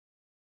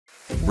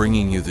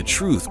bringing you the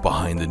truth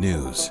behind the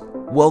news.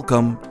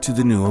 Welcome to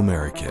The New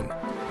American.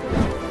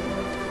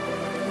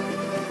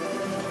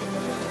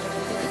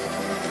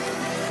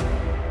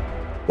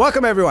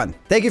 Welcome, everyone.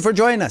 Thank you for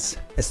joining us.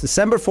 It's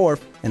December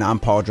 4th, and I'm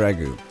Paul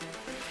Dragoo.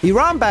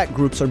 Iran-backed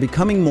groups are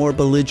becoming more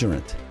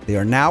belligerent. They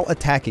are now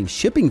attacking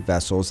shipping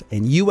vessels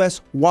and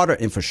U.S. water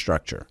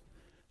infrastructure.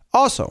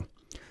 Also,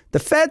 the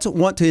feds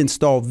want to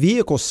install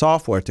vehicle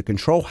software to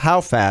control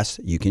how fast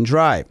you can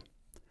drive.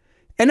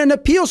 And an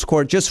appeals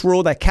court just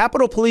ruled that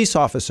Capitol Police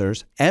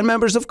officers and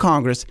members of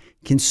Congress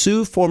can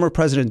sue former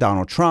President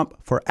Donald Trump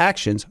for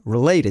actions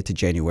related to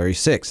January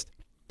 6th.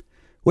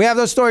 We have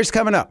those stories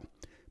coming up.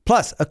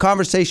 Plus, a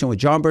conversation with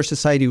John Birch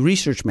Society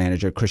research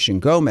manager Christian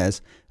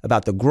Gomez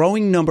about the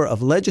growing number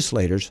of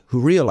legislators who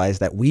realize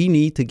that we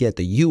need to get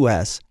the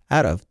U.S.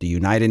 out of the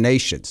United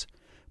Nations.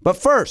 But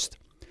first,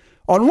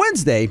 on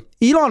Wednesday,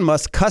 Elon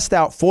Musk cussed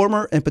out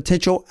former and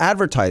potential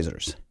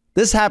advertisers.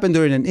 This happened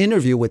during an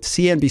interview with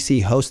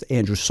CNBC host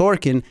Andrew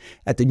Sorkin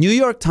at the New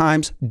York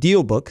Times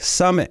DealBook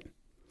Summit.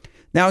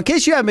 Now, in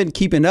case you haven't been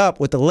keeping up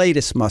with the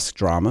latest Musk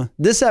drama,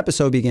 this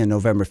episode began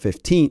November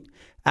 15th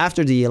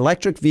after the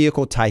electric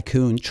vehicle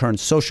tycoon turned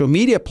social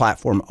media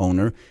platform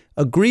owner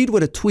agreed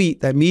with a tweet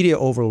that media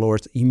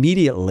overlords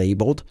immediately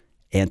labeled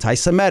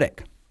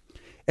anti-Semitic.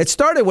 It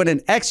started when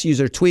an X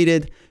user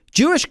tweeted,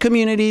 "Jewish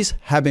communities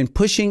have been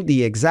pushing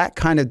the exact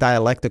kind of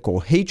dialectical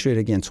hatred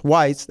against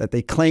whites that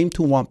they claim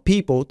to want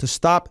people to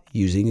stop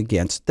using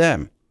against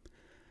them."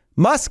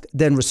 Musk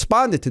then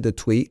responded to the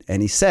tweet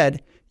and he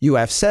said, "You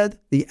have said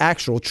the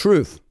actual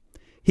truth."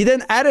 He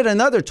then added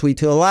another tweet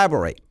to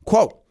elaborate,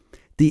 quote,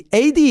 "The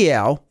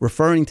ADL,"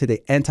 referring to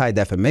the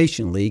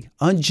Anti-Defamation League,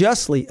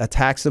 "unjustly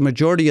attacks the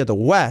majority of the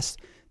West,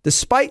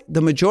 despite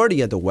the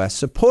majority of the West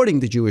supporting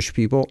the Jewish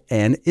people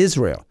and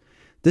Israel.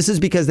 This is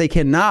because they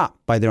cannot,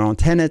 by their own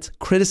tenets,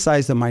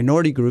 criticize the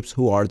minority groups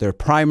who are their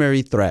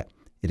primary threat.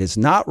 It is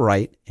not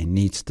right and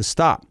needs to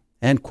stop,"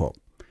 end quote.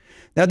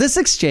 Now, this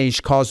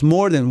exchange caused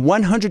more than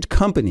 100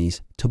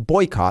 companies to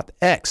boycott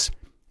X,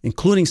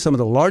 including some of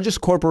the largest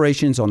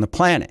corporations on the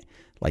planet,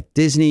 like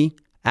Disney,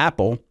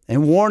 Apple,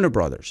 and Warner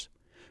Brothers.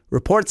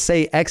 Reports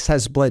say X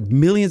has bled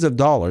millions of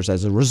dollars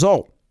as a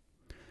result.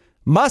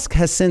 Musk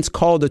has since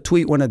called the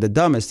tweet one of the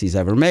dumbest he's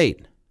ever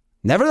made.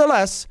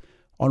 Nevertheless,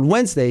 on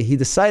Wednesday, he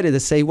decided to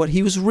say what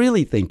he was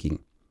really thinking.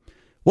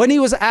 When he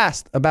was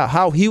asked about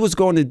how he was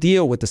going to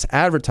deal with this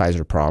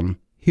advertiser problem,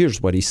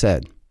 here's what he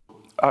said.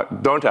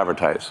 Don't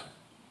advertise.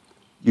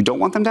 You don't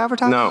want them to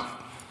advertise? No.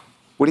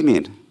 What do you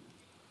mean?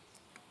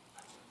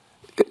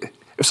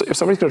 If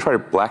somebody's going to try to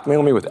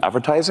blackmail me with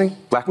advertising,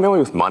 blackmail me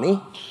with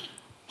money,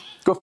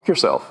 go f***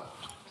 yourself.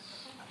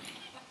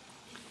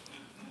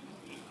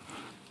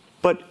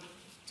 But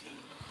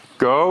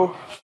Go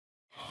f***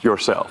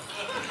 yourself.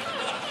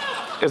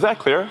 Is that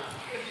clear?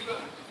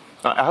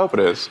 I hope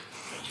it is.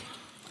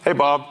 Hey,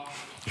 Bob,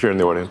 if you're in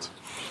the audience.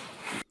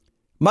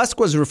 Musk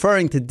was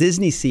referring to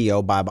Disney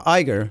CEO Bob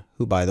Iger,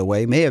 who, by the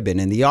way, may have been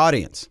in the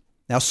audience.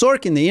 Now,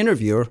 Sorkin, the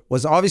interviewer,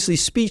 was obviously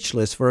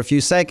speechless for a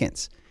few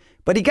seconds,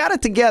 but he got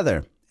it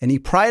together and he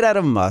pried out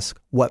of Musk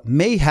what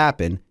may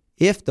happen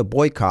if the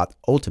boycott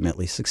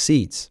ultimately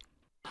succeeds.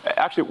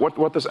 Actually,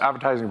 what this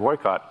advertising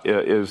boycott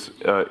is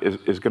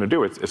going to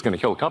do, it's going to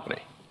kill the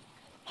company.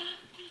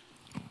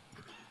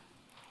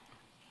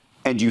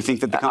 And do you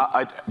think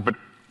that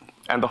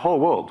and the whole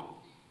world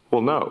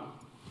will know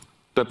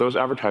that those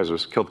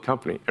advertisers killed the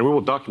company, and we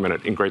will document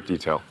it in great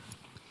detail.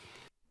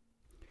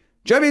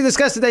 Joining me to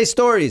discuss today's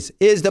stories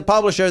is the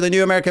publisher of the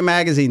New American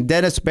Magazine,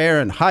 Dennis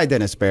Barron. Hi,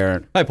 Dennis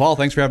Barron. Hi, Paul.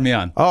 Thanks for having me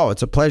on. Oh,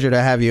 it's a pleasure to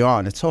have you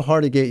on. It's so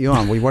hard to get you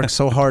on. We work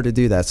so hard to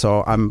do that,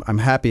 so I'm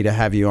happy to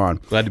have you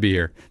on. Glad to be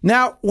here.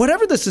 Now,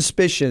 whatever the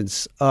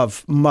suspicions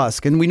of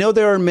Musk, and we know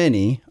there are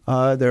many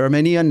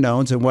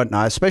unknowns and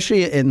whatnot,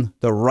 especially in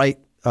the right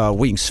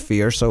wing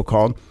sphere,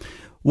 so-called.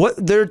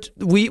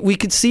 We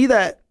could see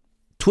that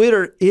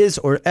Twitter is,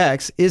 or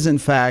X is, in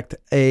fact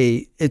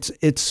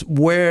it's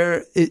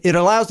where it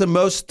allows the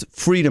most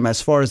freedom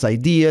as far as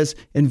ideas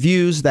and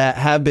views that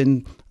have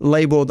been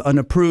labeled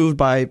unapproved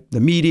by the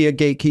media,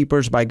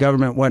 gatekeepers, by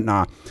government,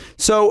 whatnot.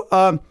 So,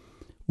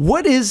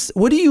 what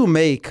do you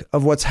make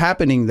of what's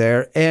happening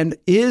there? And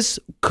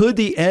could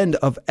the end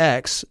of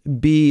X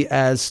be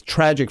as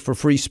tragic for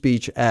free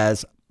speech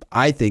as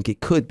I think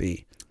it could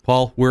be?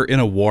 Paul, we're in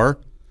a war,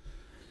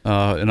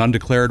 an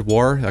undeclared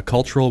war, a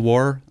cultural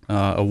war,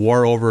 a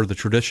war over the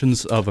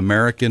traditions of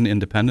American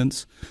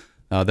independence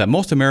that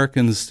most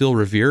Americans still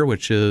revere,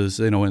 which is,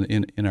 in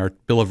our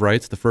Bill of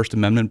Rights, the First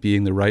Amendment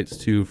being the rights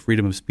to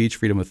freedom of speech,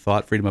 freedom of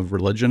thought, freedom of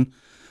religion.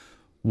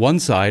 One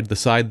side, the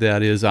side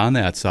that is on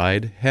that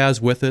side,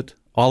 has with it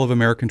all of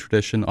American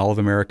tradition, all of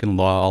American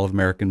law, all of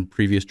American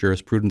previous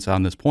jurisprudence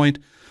on this point.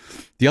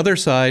 The other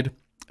side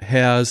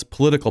has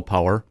political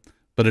power,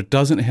 but it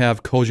doesn't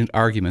have cogent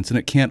arguments, and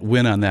it can't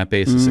win on that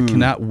basis. It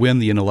cannot win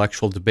the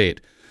intellectual debate,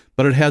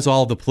 but it has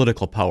all the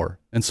political power.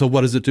 And so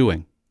what is it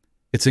doing?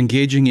 It's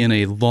engaging in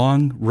a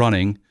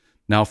long-running,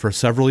 now for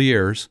several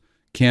years,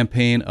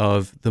 campaign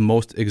of the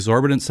most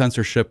exorbitant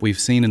censorship we've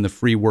seen in the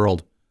free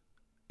world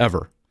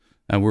ever.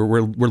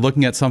 We're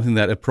looking at something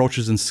that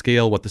approaches in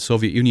scale what the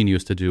Soviet Union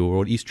used to do, or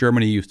what East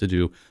Germany used to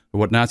do, or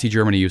what Nazi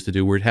Germany used to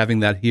do. We're having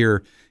that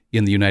here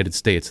in the United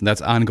States, and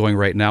that's ongoing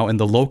right now. And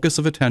the locus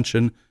of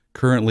attention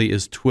currently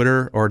is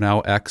Twitter, or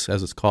now X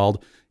as it's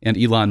called, and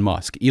Elon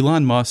Musk.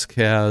 Elon Musk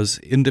has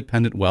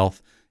independent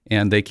wealth,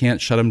 and they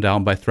can't shut him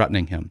down by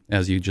threatening him,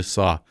 as you just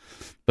saw.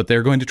 But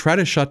they're going to try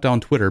to shut down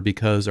Twitter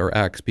or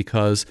X,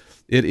 because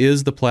it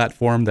is the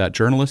platform that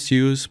journalists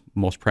use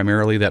most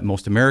primarily, that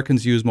most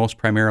Americans use most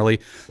primarily,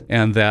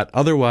 and that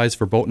otherwise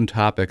verboten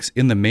topics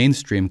in the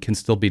mainstream can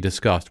still be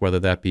discussed, whether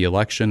that be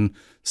election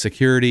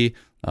security,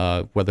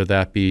 whether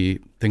that be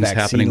things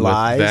happening with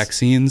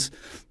vaccines.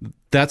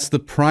 That's the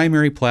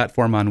primary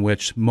platform on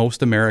which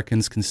most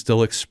Americans can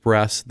still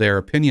express their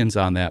opinions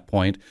on that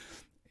point.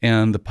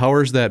 And the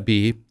powers that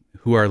be,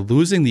 who are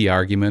losing the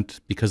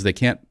argument because they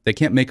can't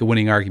make a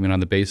winning argument on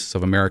the basis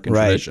of American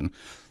tradition,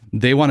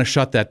 they want to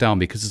shut that down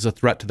because it's a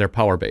threat to their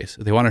power base.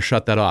 They want to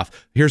shut that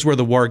off. Here's where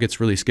the war gets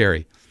really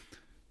scary.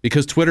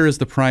 Because Twitter is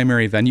the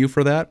primary venue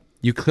for that,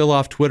 you kill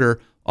off Twitter,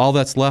 all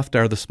that's left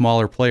are the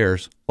smaller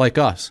players like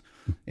us.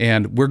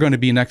 And we're going to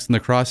be next in the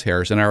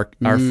crosshairs. And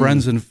our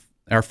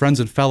friends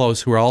and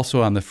fellows who are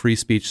also on the free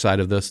speech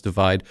side of this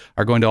divide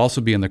are going to also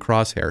be in the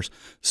crosshairs.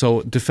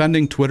 So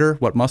defending Twitter,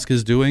 what Musk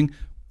is doing,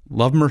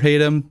 love him or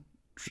hate him,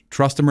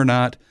 trust him or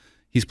not,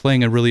 he's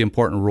playing a really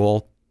important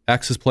role.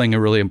 X is playing a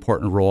really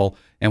important role.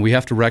 And we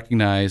have to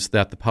recognize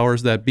that the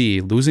powers that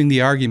be, losing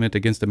the argument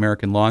against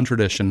American law and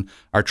tradition,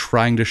 are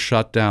trying to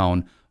shut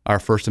down our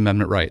First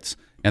Amendment rights.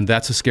 And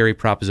that's a scary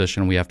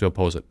proposition. We have to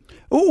oppose it.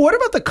 What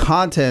about the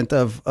content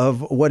of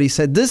what he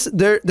said?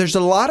 There's a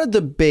lot of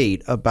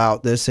debate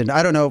about this, and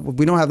I don't know,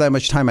 we don't have that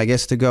much time, I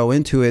guess, to go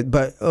into it,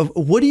 but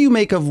what do you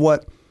make of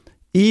what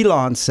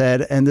Elon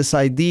said and this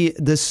idea,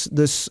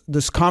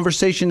 this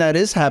conversation that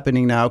is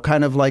happening now,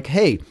 kind of like,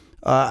 hey,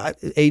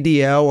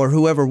 ADL or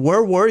whoever,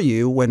 where were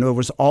you when there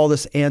was all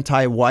this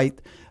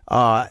anti-white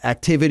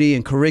activity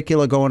and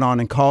curricula going on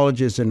in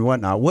colleges and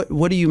whatnot?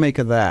 What do you make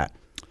of that?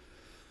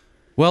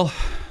 Well,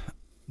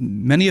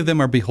 many of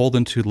them are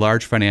beholden to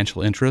large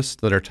financial interests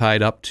that are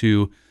tied up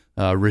to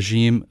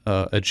regime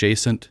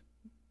adjacent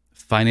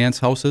finance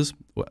houses,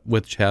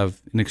 which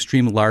have an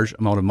extreme large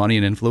amount of money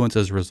and influence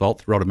as a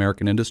result throughout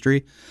American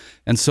industry.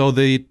 And so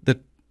the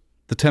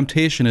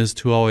temptation is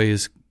to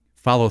always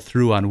follow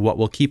through on what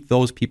will keep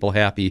those people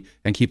happy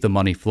and keep the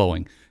money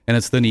flowing. And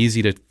it's then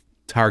easy to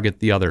target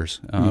the others,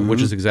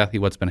 which is exactly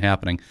what's been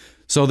happening.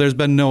 So there's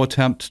been no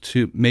attempt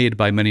made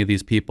by many of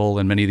these people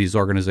and many of these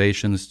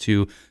organizations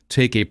to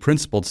take a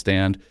principled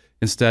stand.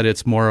 Instead,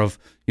 it's more of,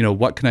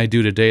 what can I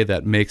do today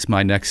that makes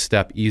my next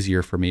step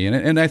easier for me?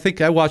 And I think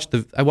I watched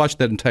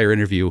that entire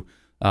interview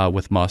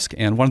with Musk,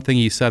 and one thing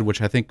he said,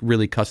 which I think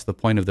really cuts the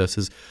point of this,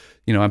 is,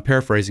 I'm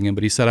paraphrasing him,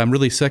 but he said, "I'm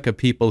really sick of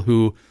people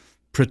who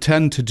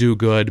pretend to do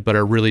good but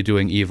are really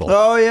doing evil."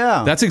 Oh,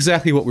 yeah. That's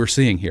exactly what we're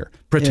seeing here.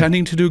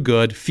 Pretending to do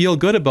good, feel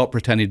good about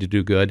pretending to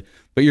do good,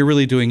 but you're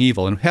really doing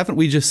evil. And haven't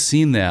we just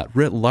seen that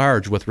writ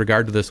large with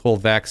regard to this whole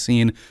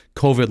vaccine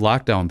COVID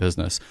lockdown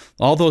business?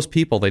 All those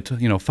people,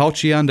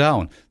 Fauci on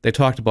down, they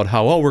talked about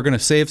how, we're going to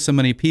save so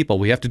many people.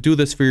 We have to do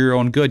this for your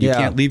own good. You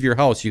can't leave your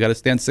house. You got to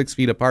stand 6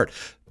 feet apart.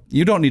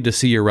 You don't need to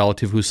see your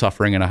relative who's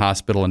suffering in a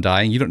hospital and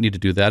dying. You don't need to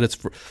do that.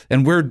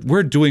 And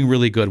we're doing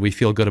really good. We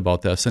feel good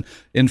about this. And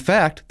in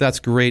fact, that's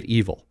great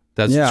evil.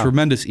 That's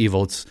tremendous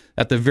evil. It's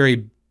at the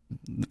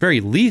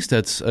very least,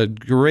 it's a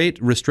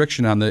great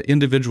restriction on the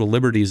individual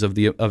liberties of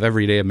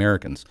everyday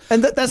Americans.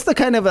 And that's the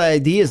kind of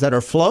ideas that are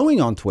flowing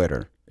on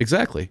Twitter.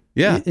 Exactly.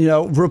 Yeah.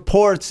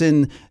 Reports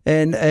and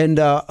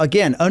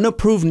again,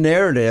 unapproved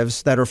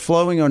narratives that are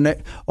flowing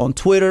on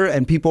Twitter,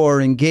 and people are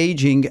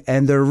engaging,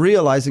 and they're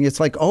realizing it's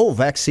like,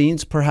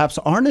 vaccines perhaps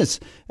aren't as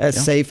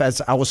safe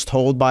as I was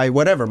told by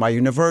my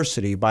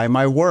university, by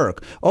my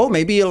work.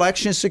 Maybe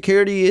election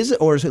security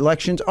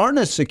elections aren't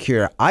as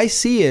secure. I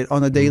see it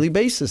on a daily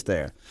basis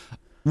there.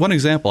 One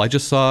example, I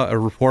just saw a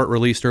report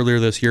released earlier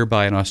this year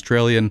by an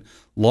Australian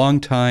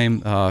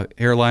longtime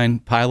airline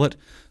pilot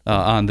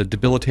on the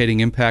debilitating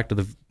impact of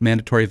the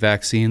mandatory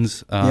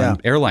vaccines on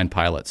airline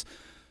pilots.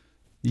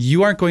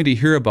 You aren't going to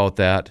hear about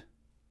that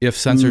if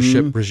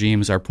censorship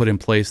regimes are put in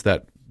place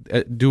that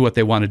do what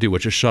they want to do,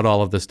 which is shut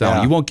all of this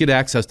down. You won't get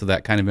access to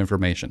that kind of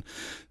information.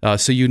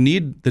 So you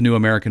need the New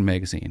American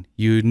Magazine.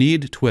 You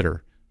need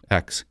Twitter,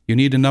 X. You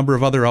need a number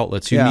of other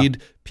outlets. You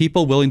need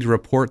people willing to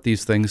report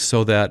these things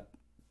so that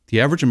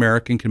the average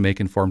American can make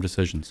informed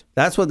decisions.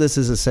 That's what this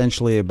is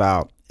essentially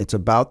about. It's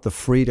about the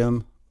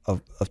freedom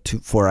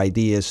for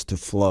ideas to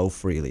flow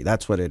freely.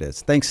 That's what it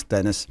is. Thanks,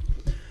 Dennis.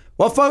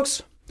 Well,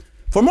 folks,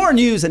 for more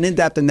news and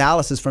in-depth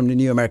analysis from the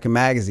New American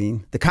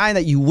Magazine, the kind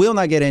that you will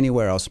not get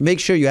anywhere else, make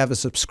sure you have a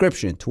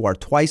subscription to our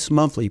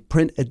twice-monthly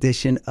print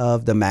edition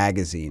of the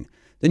magazine.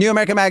 The New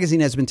American Magazine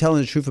has been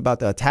telling the truth about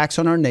the attacks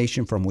on our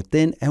nation from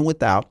within and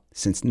without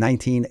since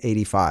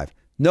 1985.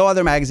 No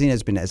other magazine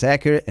has been as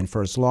accurate and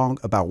for as long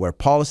about where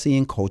policy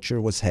and culture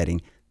was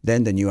heading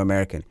than the New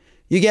American.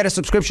 You get a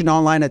subscription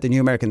online at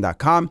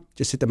thenewamerican.com.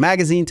 Just hit the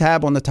magazine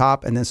tab on the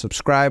top and then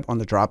subscribe on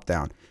the drop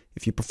down.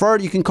 If you prefer,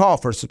 you can call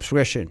for a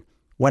subscription.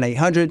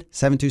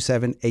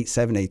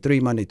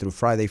 1-800-727-8783, Monday through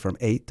Friday from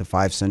 8 to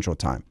 5 Central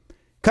Time.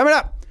 Coming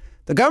up,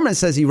 the government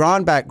says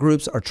Iran-backed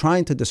groups are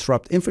trying to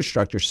disrupt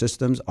infrastructure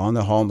systems on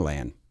the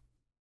homeland.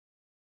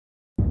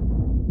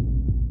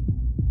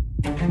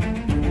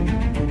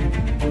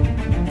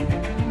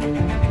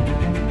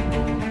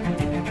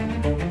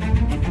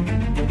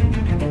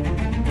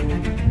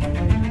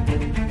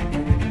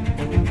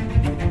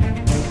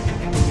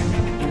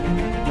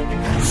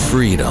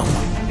 Freedom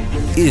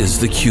is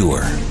the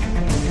cure.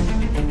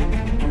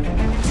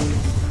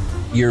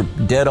 You're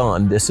dead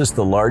on. This is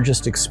the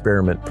largest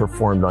experiment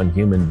performed on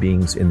human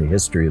beings in the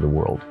history of the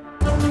world.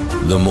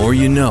 The more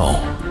you know.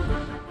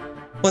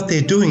 What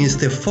they're doing is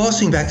they're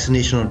forcing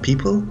vaccination on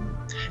people,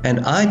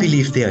 and I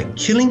believe they are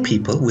killing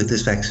people with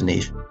this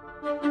vaccination.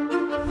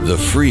 The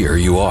freer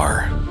you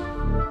are.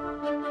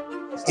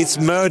 It's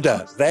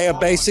murder. They are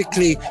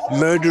basically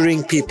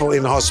murdering people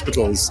in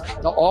hospitals.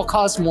 The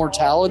all-cause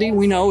mortality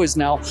we know is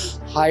now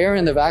higher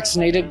in the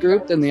vaccinated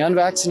group than the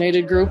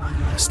unvaccinated group.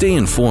 Stay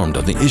informed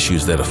on the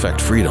issues that affect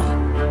freedom.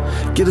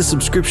 Get a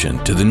subscription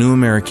to The New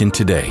American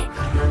today.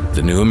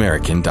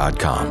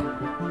 thenewamerican.com.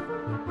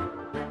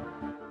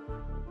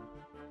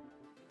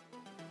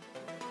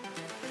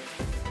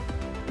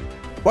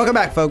 Welcome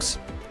back, folks.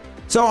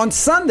 So on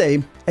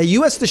Sunday, a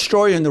U.S.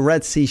 destroyer in the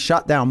Red Sea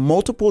shot down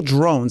multiple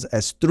drones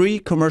as 3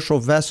 commercial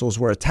vessels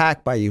were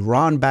attacked by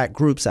Iran-backed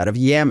groups out of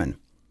Yemen.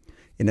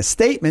 In a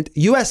statement,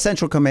 U.S.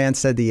 Central Command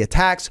said the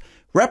attacks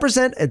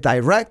represent a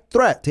direct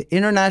threat to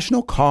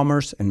international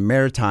commerce and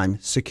maritime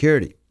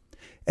security.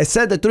 It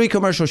said the 3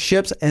 commercial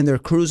ships and their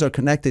crews are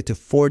connected to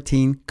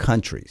 14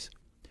 countries.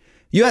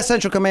 U.S.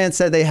 Central Command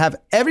said they have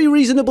every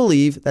reason to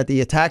believe that the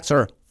attacks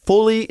are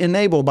fully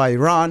enabled by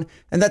Iran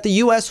and that the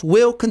U.S.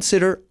 will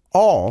consider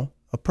all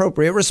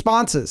appropriate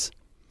responses.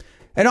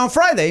 And on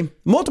Friday,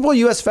 multiple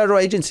U.S. federal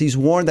agencies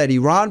warned that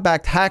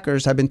Iran-backed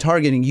hackers have been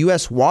targeting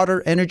U.S.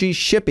 water, energy,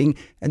 shipping,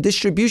 and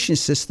distribution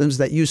systems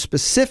that use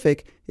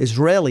specific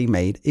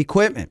Israeli-made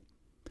equipment.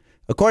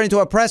 According to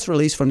a press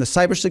release from the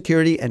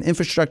Cybersecurity and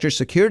Infrastructure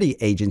Security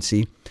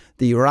Agency,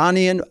 the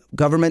Iranian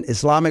government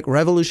Islamic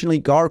Revolutionary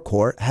Guard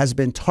Corps has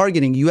been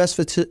targeting U.S.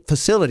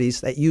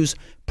 facilities that use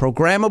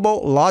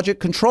programmable logic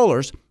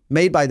controllers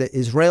made by the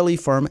Israeli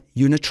firm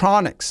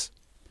Unapproved.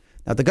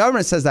 Now, the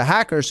government says the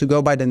hackers, who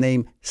go by the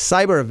name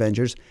Cyber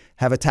Avengers,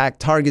 have attacked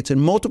targets in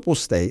multiple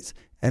states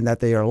and that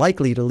they are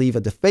likely to leave a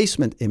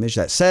defacement image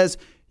that says,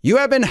 "You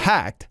have been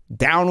hacked,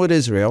 down with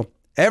Israel.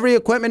 Every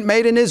equipment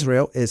made in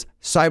Israel is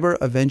Cyber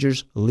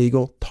Avengers'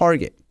 legal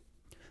target."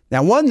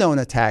 Now, one known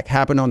attack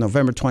happened on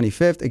November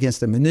 25th against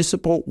the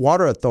Municipal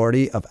Water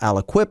Authority of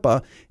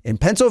Aliquippa in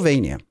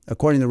Pennsylvania,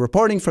 according to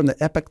reporting from the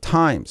Epoch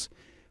Times.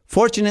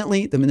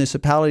 Fortunately, the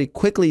municipality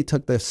quickly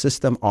took the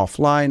system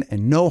offline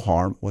and no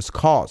harm was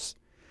caused.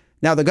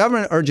 Now, the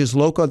government urges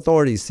local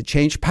authorities to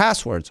change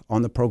passwords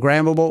on the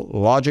programmable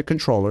logic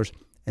controllers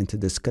and to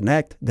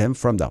disconnect them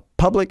from the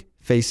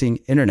public-facing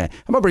internet.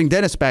 I'm going to bring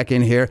Dennis back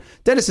in here.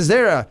 Dennis, is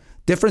there a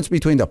difference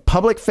between the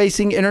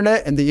public-facing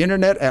internet and the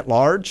internet at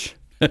large?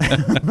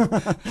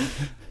 I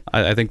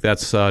think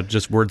that's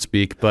just word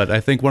speak, but I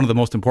think one of the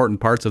most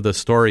important parts of this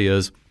story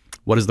is,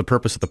 what is the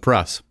purpose of the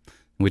press?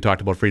 We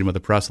talked about freedom of the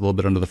press a little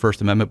bit under the First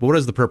Amendment, but what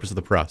is the purpose of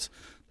the press?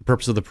 The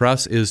purpose of the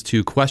press is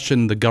to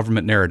question the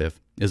government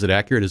narrative. Is it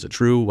accurate? Is it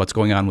true? What's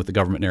going on with the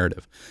government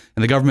narrative?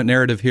 And the government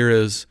narrative here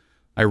is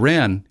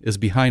Iran is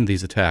behind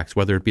these attacks,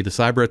 whether it be the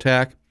cyber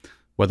attack,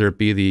 whether it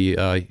be the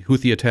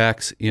Houthi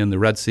attacks in the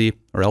Red Sea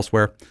or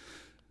elsewhere.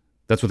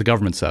 That's what the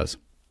government says.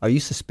 Are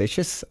you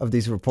suspicious of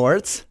these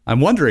reports?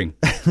 I'm wondering.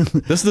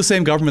 This is the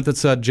same government that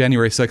said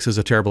January 6th is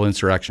a terrible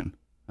insurrection.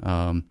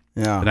 And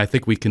I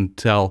think we can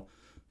tell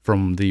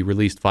from the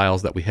released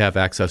files that we have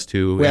access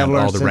to and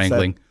all the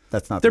wrangling.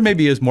 That's not there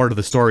maybe is more to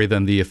the story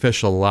than the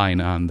official line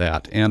on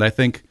that. And I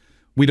think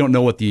we don't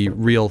know what the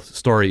real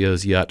story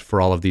is yet for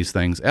all of these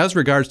things. As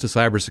regards to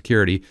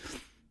cybersecurity,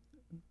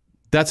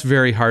 that's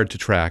very hard to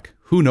track.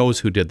 Who knows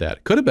who did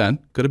that? Could have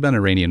been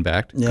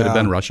Iranian-backed, could have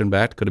been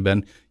Russian-backed, could have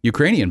been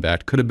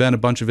Ukrainian-backed, could have been a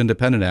bunch of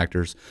independent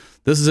actors.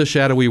 This is a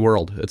shadowy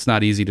world. It's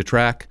not easy to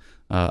track.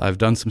 I've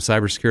done some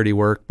cybersecurity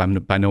work. I'm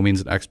by no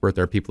means an expert.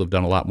 There are people who've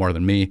done a lot more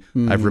than me.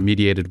 I've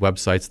remediated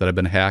websites that have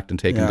been hacked and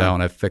taken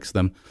down. I've fixed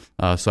them.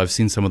 So I've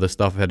seen some of the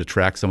stuff. I've had to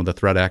track some of the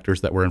threat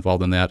actors that were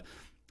involved in that.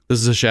 This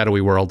is a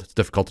shadowy world. It's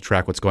difficult to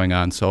track what's going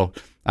on. So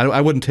I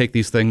wouldn't take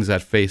these things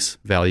at face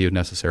value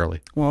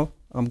necessarily. Well,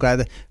 I'm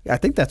glad I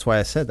think that's why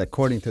I said that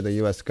according to the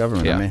U.S.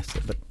 government. Yeah.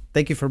 But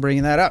thank you for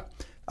bringing that up.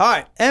 All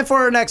right. And for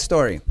our next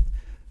story,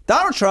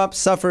 Donald Trump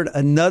suffered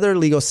another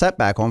legal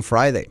setback on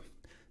Friday.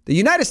 The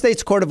United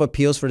States Court of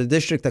Appeals for the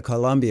District of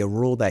Columbia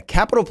ruled that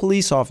Capitol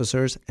Police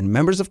officers and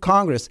members of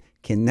Congress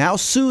can now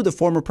sue the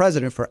former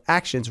president for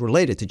actions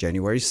related to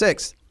January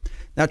 6th.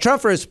 Now,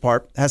 Trump, for his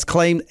part, has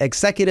claimed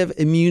executive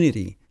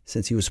immunity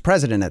since he was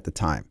president at the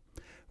time.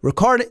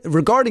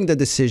 Regarding the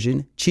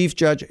decision, Chief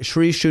Judge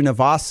Sri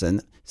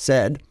Srinivasan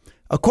said,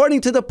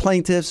 according to the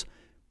plaintiffs,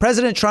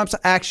 President Trump's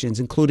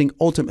actions, including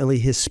ultimately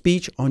his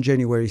speech on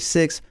January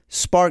 6th,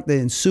 sparked the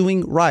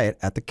ensuing riot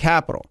at the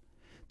Capitol.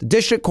 The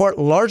district court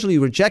largely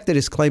rejected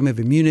his claim of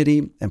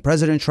immunity, and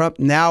President Trump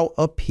now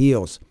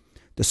appeals.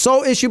 The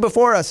sole issue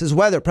before us is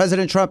whether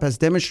President Trump has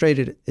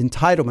demonstrated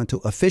entitlement to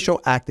official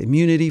act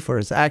immunity for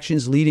his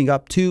actions leading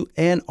up to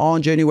and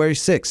on January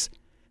 6th.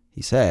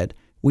 He said,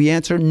 "We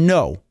answer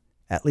no,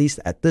 at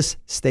least at this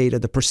state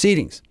of the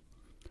proceedings."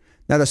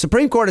 Now, the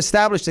Supreme Court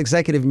established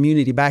executive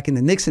immunity back in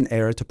the Nixon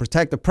era to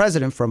protect the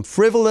president from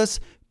frivolous,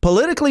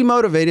 politically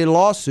motivated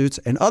lawsuits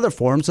and other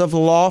forms of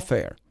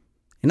lawfare.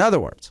 In other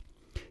words,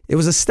 it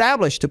was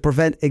established to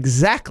prevent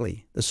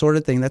exactly the sort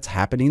of thing that's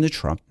happening to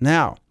Trump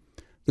now.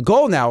 The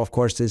goal now, of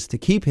course, is to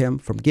keep him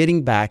from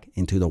getting back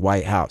into the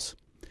White House.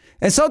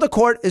 And so the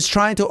court is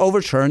trying to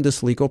overturn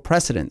this legal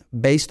precedent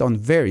based on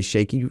very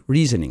shaky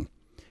reasoning.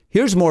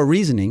 Here's more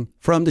reasoning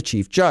from the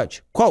chief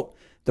judge. Quote,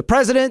 "The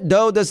president,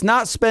 though, does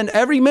not spend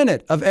every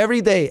minute of every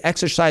day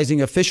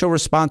exercising official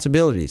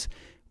responsibilities.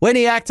 When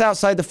he acts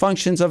outside the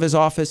functions of his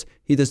office,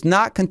 he does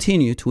not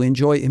continue to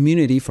enjoy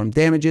immunity from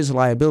damages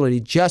liability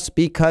just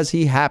because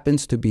he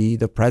happens to be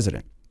the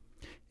president."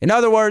 In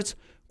other words,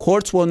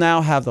 courts will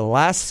now have the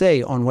last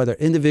say on whether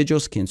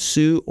individuals can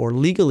sue or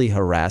legally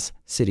harass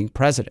sitting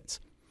presidents.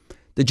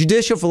 The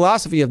judicial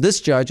philosophy of this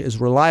judge is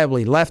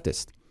reliably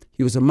leftist.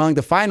 He was among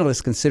the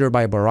finalists considered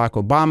by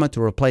Barack Obama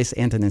to replace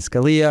Antonin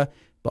Scalia,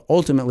 but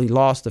ultimately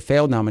lost to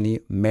failed nominee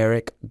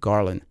Merrick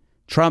Garland.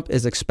 Trump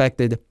is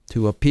expected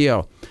to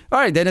appeal. All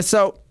right, Dennis.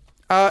 So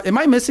am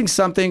I missing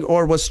something,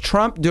 or was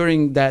Trump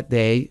during that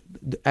day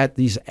at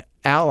these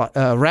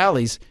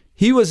rallies,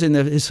 he was in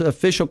his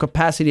official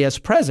capacity as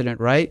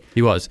president, right?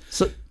 He was.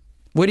 So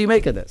what do you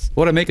make of this?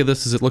 What I make of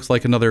this is it looks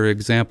like another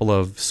example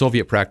of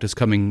Soviet practice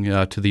coming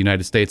to the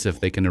United States if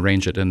they can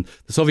arrange it. And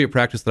the Soviet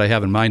practice that I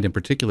have in mind in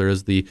particular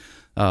is the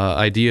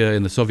idea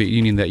in the Soviet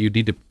Union that you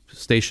need to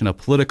station a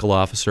political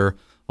officer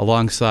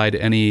alongside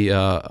any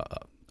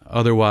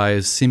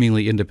otherwise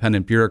seemingly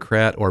independent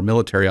bureaucrat or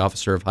military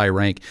officer of high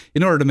rank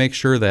in order to make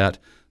sure that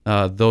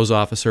those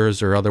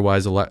officers or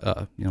otherwise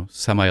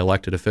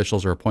semi-elected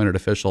officials or appointed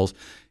officials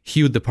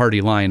hewed the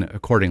party line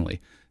accordingly.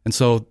 And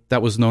so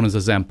that was known as a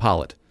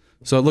Zampolit.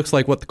 So it looks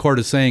like what the court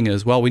is saying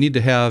is, well, we need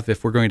to have,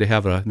 if we're going to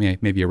have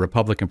maybe a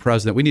Republican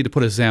president, we need to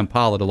put a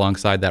Zampolit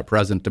alongside that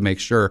president to make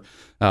sure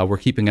we're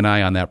keeping an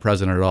eye on that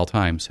president at all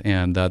times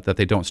and that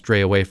they don't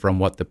stray away from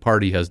what the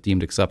party has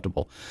deemed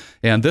acceptable.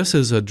 And this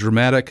is a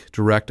dramatic,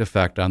 direct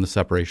effect on the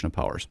separation of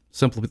powers,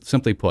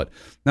 simply put.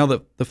 Now,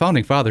 the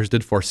Founding Fathers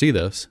did foresee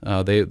this.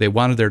 They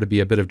wanted there to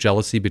be a bit of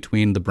jealousy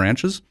between the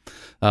branches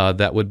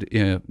that would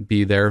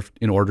be there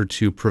in order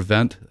to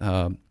prevent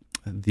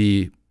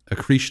the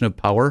accretion of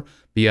power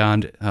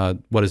beyond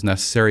what is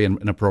necessary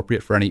and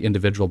appropriate for any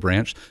individual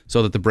branch,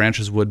 so that the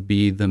branches would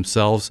be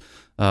themselves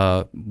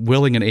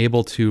willing and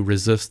able to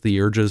resist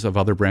the urges of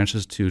other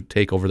branches to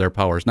take over their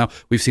powers. Now,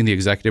 we've seen the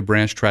executive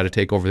branch try to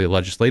take over the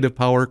legislative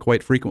power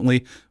quite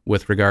frequently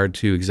with regard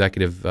to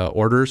executive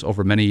orders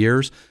over many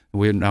years.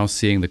 We're now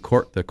seeing the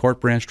court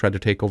branch try to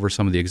take over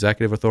some of the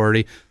executive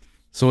authority.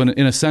 So in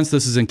a sense,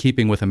 this is in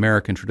keeping with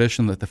American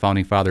tradition that the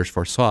Founding Fathers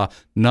foresaw.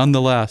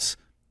 Nonetheless,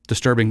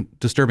 disturbing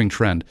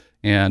trend,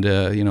 and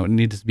it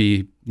needs to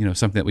be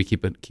something that we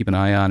keep an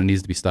eye on and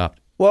needs to be stopped.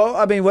 Well,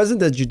 I mean, wasn't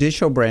the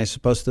judicial branch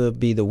supposed to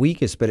be the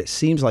weakest? But it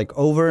seems like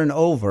over and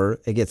over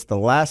it gets the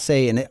last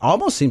say, and it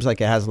almost seems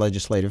like it has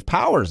legislative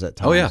powers at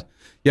times. Oh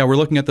yeah. We're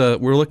looking at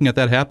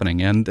that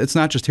happening, and it's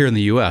not just here in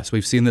the U.S.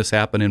 We've seen this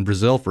happen in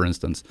Brazil, for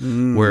instance,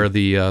 where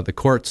the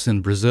courts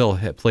in Brazil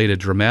have played a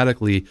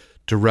dramatically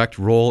direct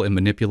role in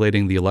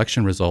manipulating the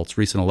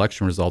recent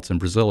election results in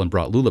Brazil, and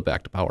brought Lula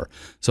back to power.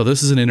 So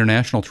this is an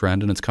international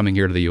trend, and it's coming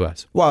here to the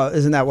U.S. Well,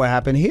 isn't that what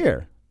happened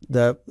here?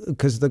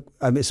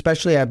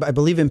 Especially, I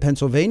believe in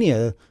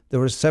Pennsylvania, there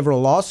were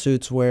several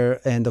lawsuits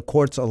and the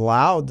courts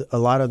allowed a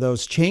lot of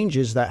those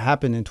changes that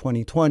happened in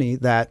 2020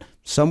 that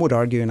some would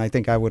argue, and I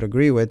think I would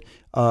agree with,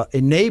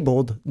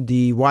 enabled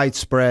the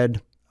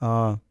widespread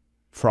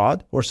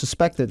fraud or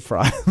suspected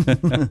fraud.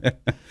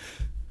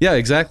 Yeah,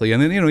 exactly.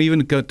 And then, even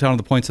go down to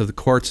the points of the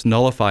courts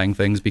nullifying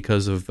things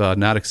because of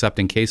not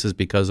accepting cases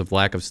because of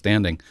lack of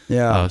standing,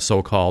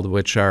 so-called,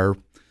 which are,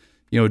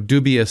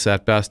 dubious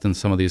at best in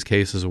some of these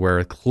cases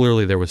where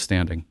clearly there was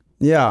standing.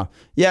 Yeah.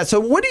 Yeah. So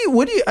what do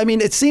you, I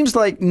mean, it seems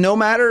like no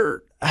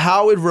matter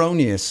how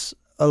erroneous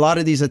a lot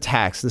of these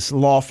attacks, this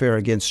lawfare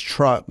against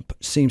Trump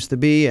seems to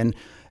be, and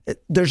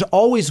there's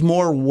always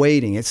more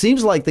waiting. It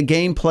seems like the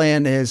game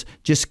plan is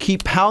just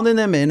keep pounding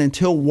them in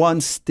until one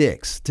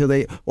sticks, till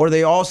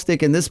they all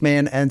stick and this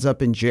man ends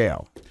up in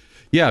jail.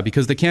 Yeah,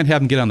 because they can't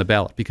have him get on the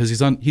ballot because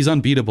he's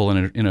unbeatable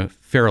in a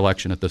fair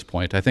election at this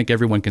point. I think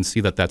everyone can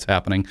see that that's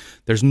happening.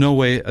 There's no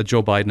way a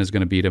Joe Biden is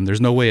going to beat him.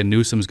 There's no way a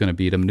Newsom's going to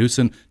beat him.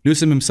 Newsom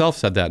himself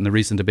said that in the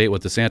recent debate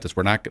with DeSantis.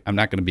 I'm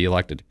not going to be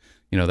elected.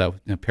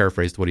 That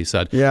paraphrased what he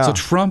said. Yeah. So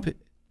Trump,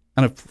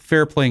 on a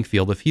fair playing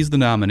field, if he's the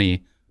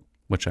nominee,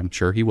 which I'm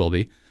sure he will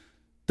be,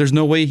 there's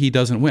no way he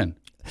doesn't win.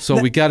 So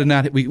we got to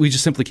not. We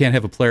just simply can't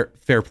have a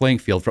fair playing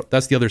field.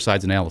 That's the other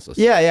side's analysis.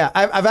 Yeah.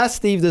 I've asked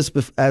Steve this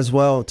as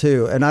well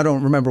too, and I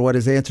don't remember what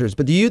his answer is.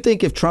 But do you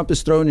think if Trump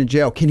is thrown in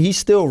jail, can he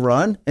still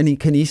run and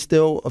can he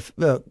still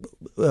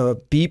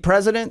be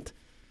president?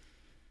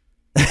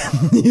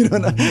 You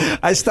don't know.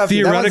 I stuffed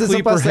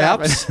theoretically,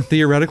 perhaps.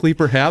 Theoretically,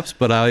 perhaps,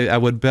 but I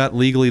would bet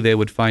legally they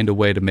would find a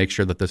way to make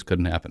sure that this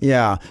couldn't happen.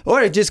 Yeah,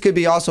 or it just could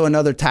be also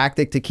another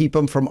tactic to keep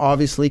him from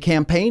obviously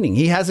campaigning.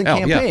 He hasn't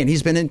campaigned. Yeah.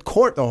 He's been in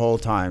court the whole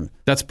time.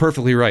 That's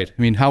perfectly right. I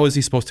mean, how is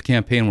he supposed to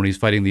campaign when he's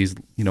fighting these,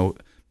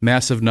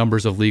 massive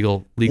numbers of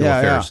legal affairs?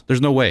 Yeah.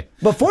 There's no way.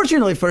 But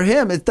fortunately for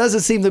him, it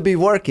doesn't seem to be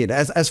working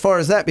as far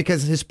as that,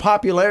 because his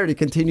popularity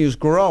continues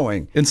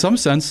growing. In some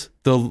sense,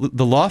 the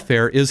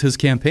lawfare is his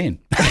campaign.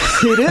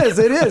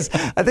 It is.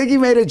 I think he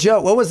made a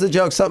joke. What was the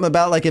joke? Something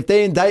about like, if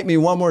they indict me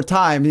one more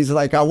time, he's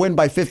like, I'll win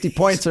by 50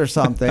 points or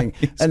something.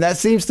 And that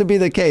seems to be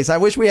the case. I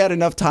wish we had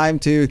enough time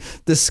to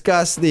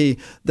discuss the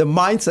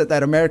mindset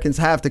that Americans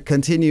have to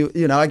continue.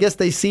 I guess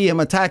they see him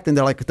attacked and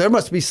they're like, there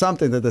must be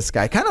something to this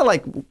guy. Kind of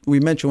like we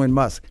mentioned with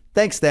Musk.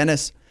 Thanks,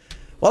 Dennis.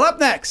 Well, up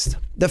next,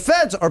 the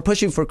feds are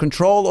pushing for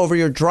control over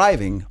your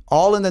driving,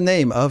 all in the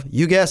name of,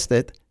 you guessed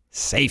it,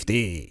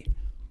 safety.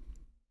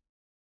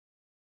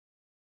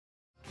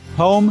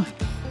 Home,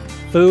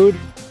 food,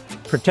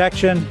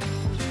 protection,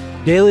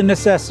 daily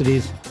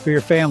necessities for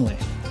your family.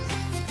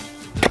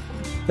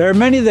 There are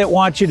many that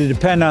want you to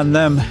depend on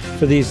them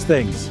for these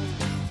things.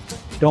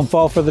 Don't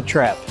fall for the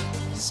trap.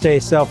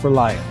 Stay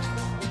self-reliant.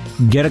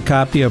 Get a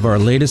copy of our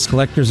latest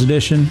collector's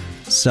edition,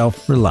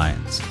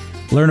 Self-Reliance.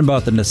 Learn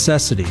about the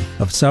necessity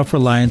of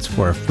self-reliance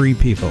for a free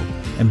people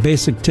and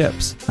basic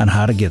tips on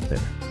how to get there.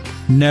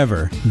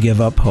 Never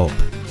give up hope.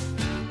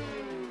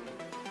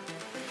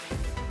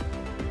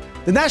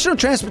 The National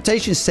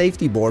Transportation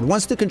Safety Board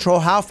wants to control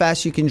how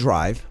fast you can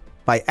drive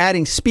by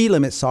adding speed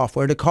limit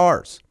software to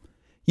cars.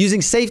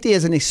 Using safety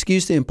as an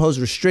excuse to impose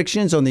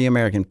restrictions on the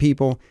American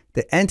people,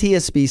 the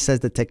NTSB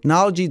says the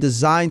technology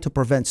designed to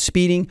prevent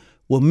speeding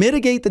will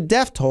mitigate the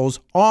death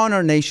tolls on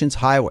our nation's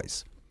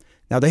highways.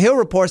 Now, The Hill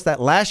reports that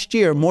last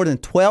year, more than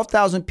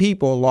 12,000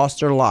 people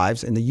lost their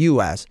lives in the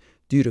U.S.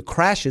 due to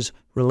crashes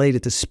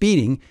related to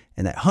speeding,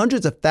 and that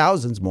hundreds of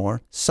thousands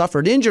more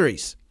suffered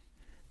injuries.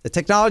 The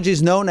technology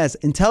is known as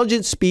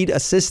Intelligent Speed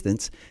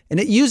Assistance, and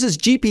it uses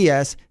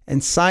GPS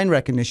and sign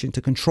recognition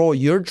to control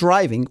your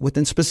driving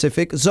within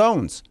specific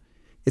zones.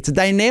 It's a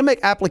dynamic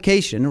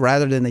application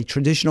rather than a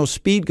traditional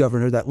speed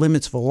governor that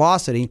limits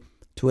velocity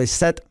to a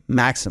set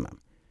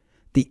maximum.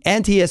 The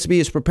NTSB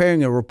is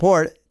preparing a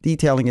report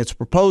detailing its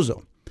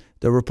proposal.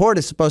 The report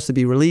is supposed to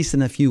be released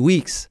in a few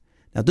weeks.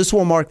 Now, this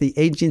will mark the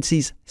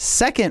agency's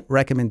second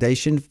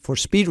recommendation for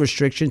speed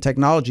restriction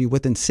technology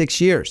within 6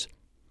 years.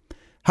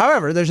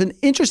 However, there's an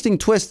interesting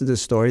twist to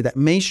this story that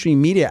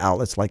mainstream media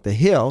outlets like The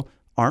Hill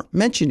aren't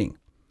mentioning.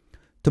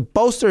 To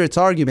bolster its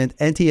argument,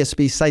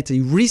 NTSB cites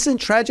a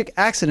recent tragic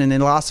accident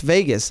in Las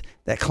Vegas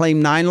that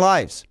claimed 9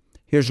 lives.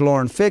 Here's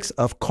Lauren Fix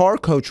of Car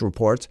Coach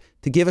Reports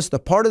to give us the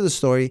part of the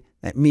story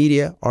that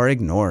media are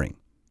ignoring.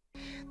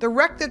 The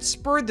wreck that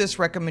spurred this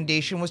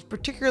recommendation was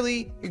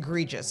particularly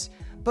egregious,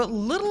 but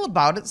little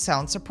about it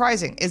sounds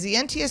surprising, as the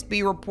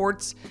NTSB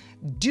reports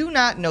do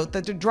not note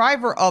that the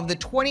driver of the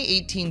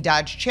 2018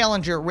 Dodge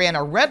Challenger ran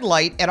a red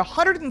light at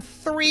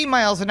 103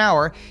 miles an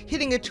hour,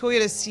 hitting a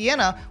Toyota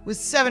Sienna with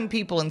 7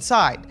 people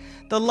inside.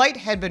 The light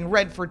had been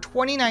red for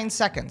 29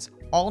 seconds.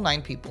 All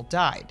 9 people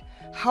died.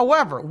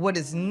 However, what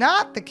is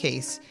not the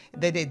case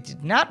that it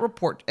did not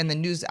report and the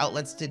news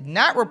outlets did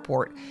not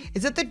report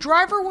is that the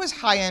driver was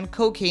high on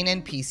cocaine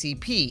and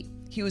PCP.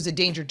 He was a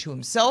danger to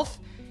himself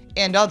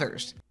and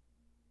others.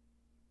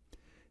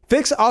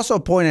 Fix also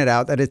pointed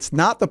out that it's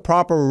not the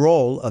proper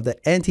role of the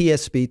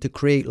NTSB to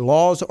create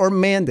laws or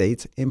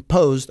mandates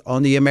imposed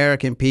on the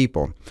American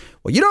people.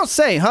 Well, you don't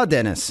say, huh,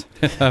 Dennis?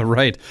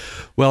 Right.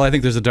 Well, I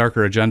think there's a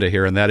darker agenda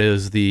here, and that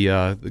is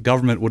the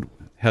government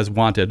has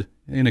wanted,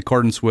 in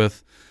accordance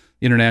with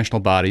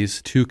international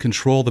bodies, to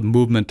control the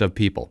movement of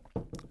people.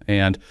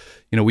 And,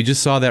 we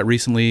just saw that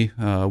recently.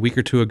 A week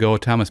or two ago,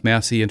 Thomas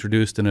Massie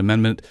introduced an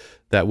amendment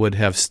that would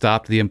have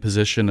stopped the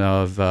imposition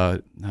of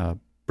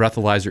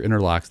breathalyzer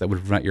interlocks that would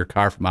prevent your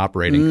car from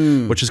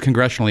operating, which is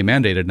congressionally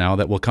mandated now,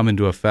 that will come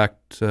into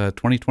effect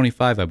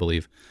 2025, I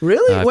believe.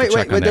 Really? Wait,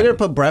 they're going to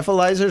put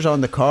breathalyzers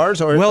on the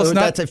cars? Or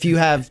that's if you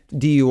have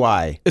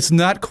DUI? It's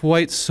not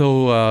quite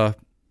so...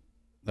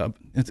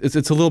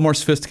 It's a little more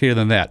sophisticated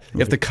than that.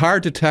 If the car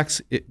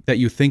detects that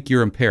you think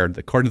you're impaired,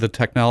 according to the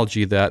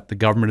technology that the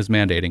government is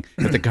mandating,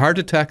 if the car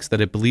detects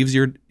that it believes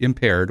you're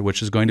impaired,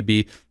 which is going to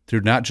be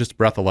through not just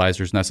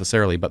breathalyzers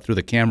necessarily, but through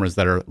the cameras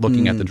that are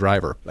looking at the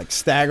driver. Like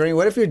staggering?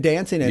 What if you're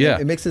dancing and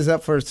it mixes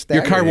up for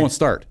staggering? Your car won't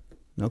start.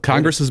 Okay.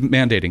 Congress is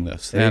mandating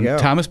this. There you go.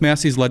 Thomas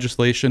Massie's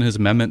legislation, his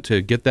amendment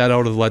to get that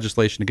out of the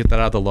legislation, to get that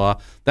out of the law,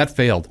 that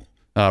failed.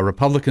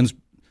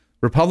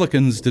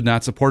 Republicans did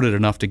not support it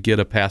enough to get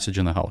a passage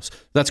in the House.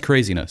 That's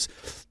craziness.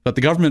 But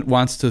the government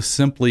wants to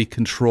simply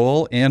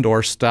control and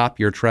or stop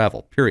your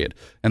travel, period.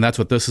 And that's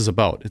what this is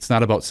about. It's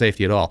not about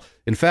safety at all.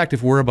 In fact,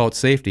 if we're about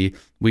safety,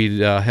 we'd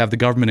have the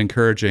government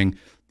encouraging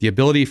the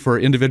ability for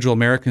individual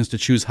Americans to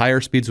choose higher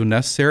speeds when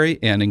necessary,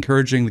 and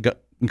encouraging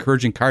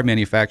car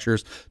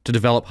manufacturers to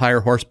develop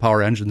higher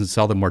horsepower engines and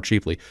sell them more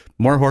cheaply.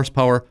 More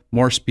horsepower,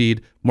 more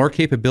speed, more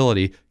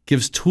capability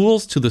gives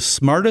tools to the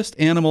smartest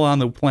animal on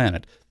the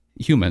planet,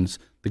 humans,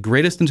 the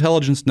greatest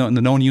intelligence in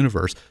the known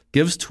universe,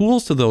 gives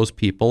tools to those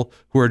people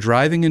who are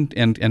driving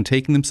and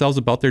taking themselves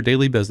about their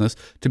daily business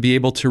to be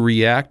able to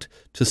react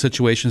to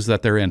situations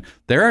that they're in.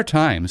 There are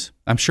times,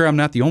 I'm sure I'm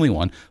not the only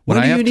one,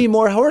 when you need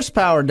more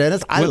horsepower,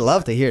 Dennis? I'd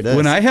love to hear this.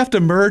 When I have to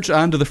merge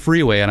onto the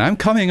freeway and I'm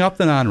coming up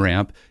an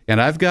on-ramp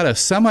and I've got a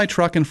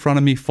semi-truck in front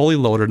of me fully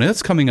loaded and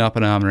it's coming up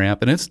an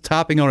on-ramp and it's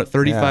topping out at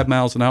 35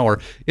 miles an hour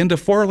into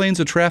 4 lanes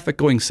of traffic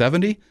going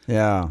 70,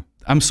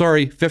 I'm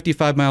sorry,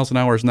 55 miles an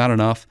hour is not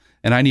enough.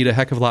 And I need a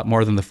heck of a lot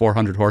more than the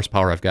 400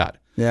 horsepower I've got.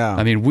 Yeah.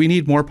 I mean, we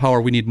need more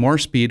power. We need more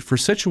speed for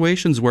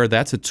situations where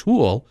that's a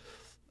tool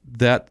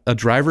that a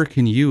driver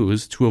can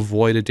use to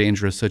avoid a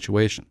dangerous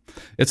situation.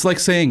 It's like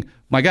saying,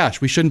 my gosh,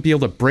 we shouldn't be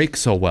able to brake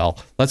so well.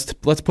 Let's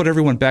put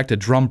everyone back to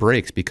drum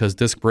brakes because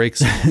disc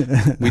brakes,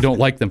 we don't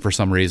like them for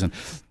some reason.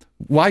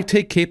 Why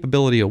take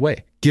capability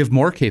away? Give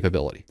more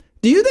capability.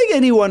 Do you think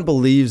anyone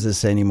believes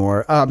this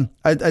anymore?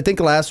 I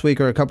think last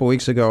week or a couple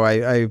weeks ago,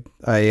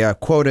 I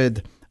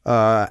quoted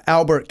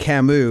Albert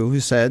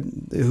Camus,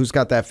 who's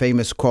got that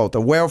famous quote, "The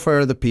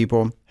welfare of the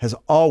people has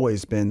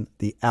always been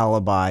the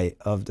alibi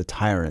of the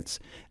tyrants."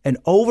 And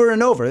over,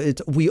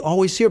 we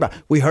always hear about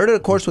it. We heard it,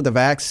 of course, with the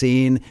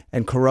vaccine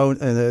and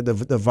corona,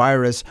 the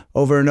virus.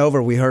 Over and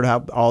over, we heard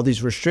how all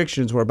these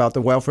restrictions were about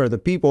the welfare of the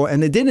people.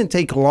 And it didn't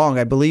take long.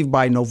 I believe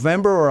by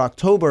November or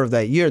October of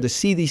that year, the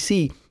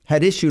CDC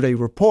had issued a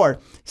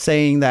report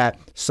saying that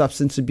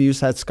substance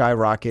abuse had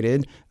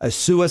skyrocketed,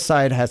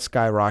 suicide had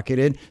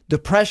skyrocketed,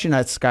 depression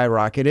had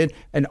skyrocketed,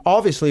 and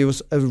obviously it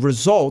was a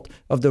result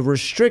of the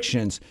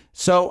restrictions.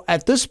 So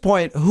at this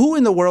point, who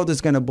in the world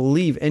is going to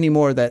believe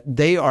anymore that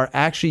they are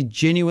actually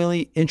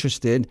genuinely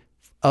interested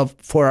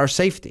for our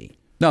safety?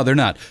 No, they're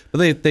not.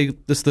 But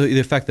this is the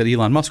effect that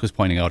Elon Musk was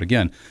pointing out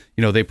again.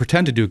 You know, they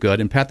pretend to do good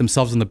and pat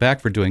themselves on the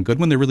back for doing good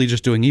when they're really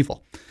just doing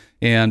evil.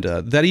 And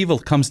that evil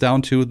comes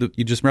down to,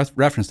 you just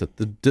referenced it,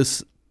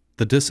 the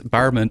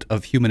disbarment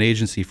of human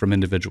agency from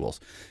individuals.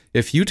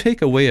 If you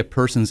take away a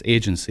person's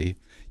agency,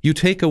 you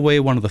take away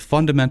one of the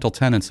fundamental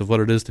tenets of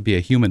what it is to be a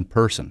human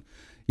person.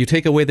 You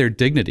take away their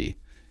dignity.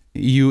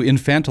 You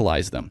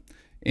infantilize them.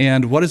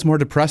 And what is more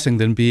depressing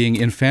than being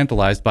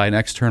infantilized by an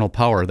external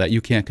power that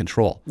you can't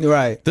control?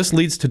 Right. This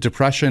leads to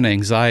depression,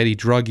 anxiety,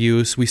 drug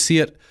use. We see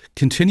it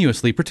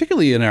continuously,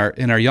 particularly in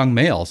our young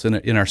males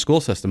in our school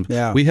system.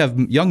 Yeah. We have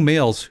young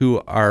males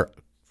who are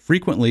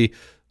frequently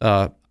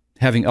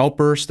having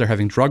outbursts. They're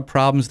having drug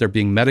problems. They're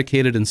being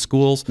medicated in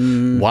schools.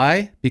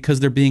 Why?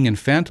 Because they're being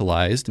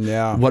infantilized.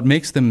 Yeah. What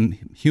makes them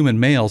human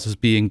males is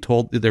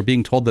they're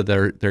being told that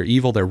they're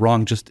evil, they're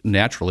wrong just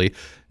naturally,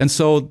 and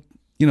so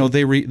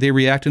they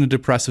react in a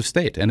depressive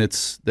state, and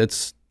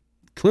that's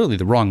clearly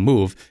the wrong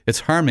move.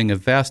 It's harming a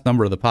vast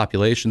number of the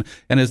population.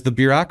 And as the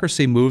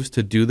bureaucracy moves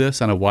to do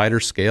this on a wider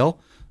scale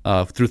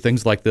through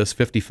things like this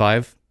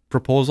 55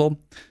 proposal,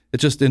 it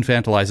just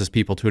infantilizes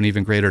people to an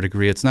even greater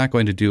degree. It's not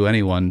going to do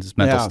anyone's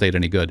mental state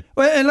any good.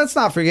 Well, and let's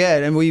not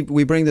forget, and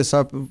we bring this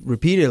up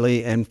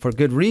repeatedly and for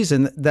good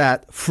reason,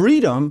 that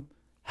freedom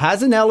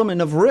has an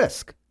element of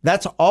risk.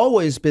 That's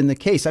always been the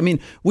case. I mean,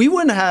 we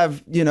wouldn't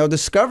have,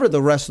 discovered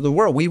the rest of the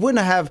world. We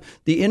wouldn't have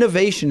the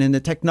innovation and the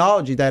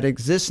technology that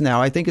exists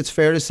now. I think it's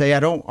fair to say, I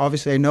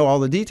know all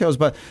the details,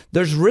 but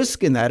there's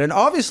risk in that. And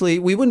obviously,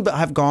 we wouldn't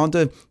have gone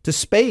to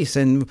space,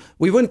 and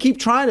we wouldn't keep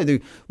trying to do.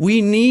 We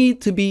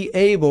need to be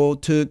able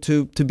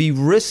to be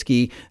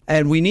risky,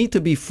 and we need to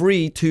be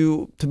free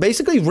to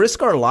basically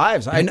risk our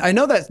lives. I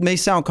know that may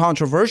sound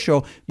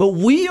controversial, but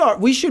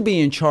we should be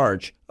in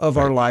charge of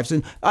our lives.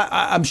 And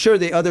I'm sure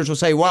the others will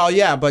say, well,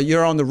 yeah, but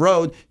you're on the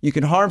road, you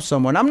can harm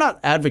someone. I'm not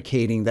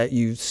advocating that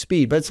you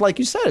speed, but it's like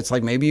you said, it's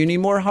like maybe you need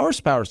more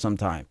horsepower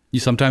sometime. You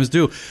sometimes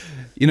do.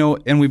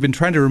 And we've been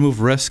trying to remove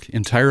risk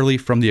entirely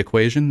from the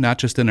equation, not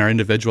just in our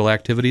individual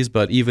activities,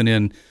 but even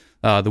in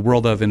the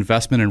world of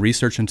investment and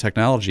research and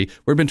technology.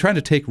 We've been trying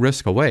to take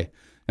risk away.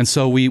 And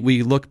so we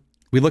look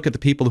at the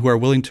people who are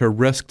willing to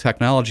risk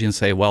technology and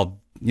say, well,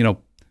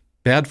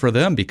 bad for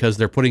them because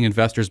they're putting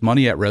investors'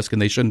 money at risk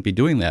and they shouldn't be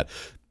doing that.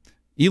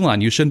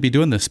 Elon, you shouldn't be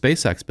doing the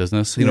SpaceX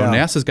business.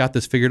 NASA's got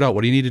this figured out.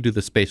 What do you need to do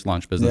the space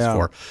launch business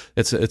for?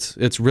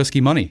 It's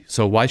risky money.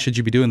 So why should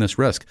you be doing this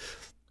risk?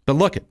 But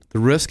look, the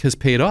risk has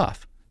paid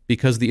off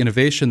because the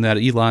innovation that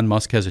Elon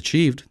Musk has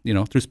achieved,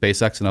 through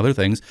SpaceX and other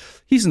things,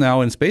 he's now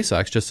in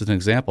SpaceX, just as an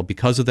example.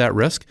 Because of that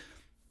risk,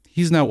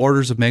 he's now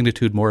orders of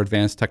magnitude more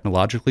advanced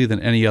technologically than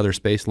any other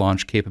space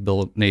launch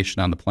capable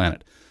nation on the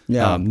planet.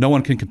 Yeah. No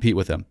one can compete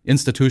with him.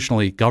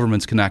 Institutionally,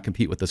 governments cannot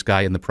compete with this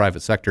guy in the private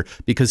sector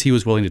because he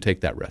was willing to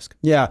take that risk.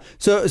 Yeah.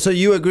 So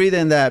you agree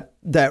then that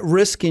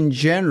risk in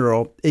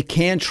general, it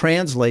can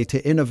translate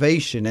to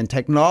innovation and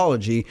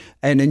technology.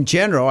 And in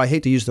general, I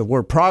hate to use the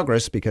word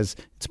progress because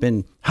it's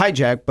been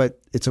hijacked,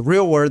 but it's a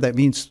real word that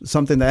means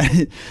something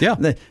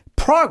that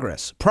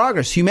progress,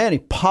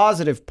 humanity,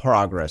 positive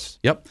progress.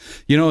 Yep.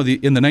 You know,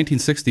 in the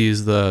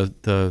 1960s,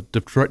 the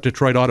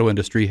Detroit auto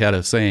industry had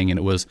a saying, and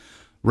it was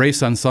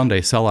race on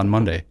Sunday, sell on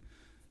Monday.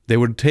 They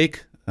would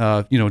take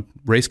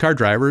race car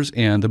drivers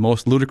and the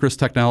most ludicrous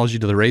technology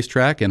to the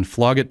racetrack and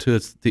flog it to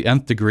the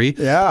nth degree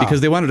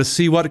because they wanted to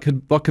see what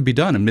could be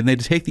done. I mean, they'd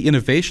take the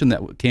innovation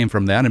that came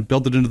from that and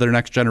build it into their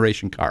next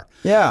generation car.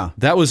 Yeah.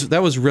 That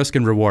was risk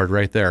and reward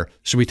right there.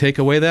 Should we take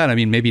away that? I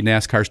mean, maybe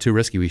NASCAR's too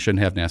risky. We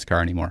shouldn't have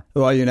NASCAR anymore.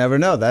 Well, you never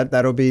know.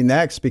 That'll be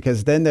next,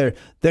 because then they're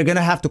going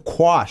to have to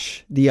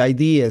quash the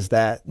ideas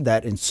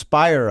that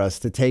inspire us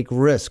to take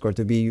risk or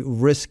to be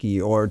risky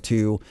or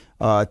to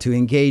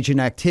engage in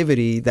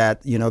activity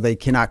that they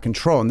cannot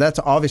control. And that's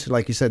obviously,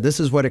 like you said,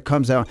 this is what it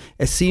comes down.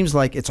 It seems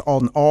like it's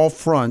on all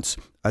fronts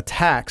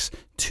attacks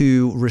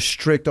to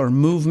restrict our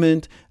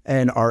movement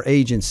and our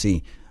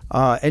agency.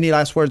 Any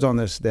last words on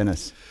this,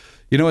 Dennis?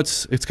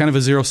 It's kind of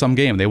a zero-sum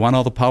game. They want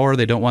all the power.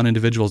 They don't want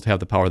individuals to have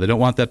the power. They don't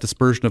want that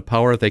dispersion of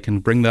power. If they can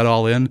bring that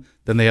all in,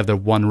 then they have the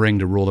one ring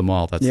to rule them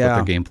all. That's what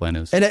their game plan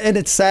is. And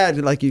it's sad,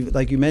 like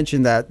you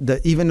mentioned,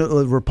 that even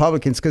the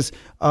Republicans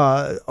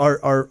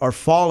are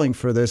falling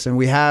for this, and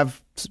we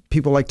have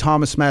people like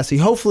Thomas Massey.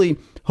 Hopefully,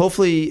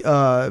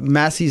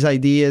 Massey's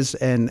ideas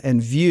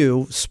and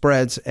view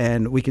spreads,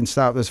 and we can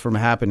stop this from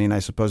happening, I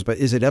suppose. But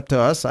is it up to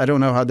us? I don't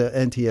know how the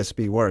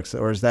NTSB works,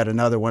 or is that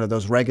another one of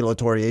those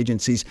regulatory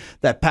agencies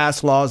that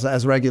pass laws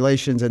as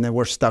regulations, and then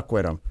we're stuck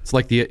with them? It's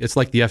like the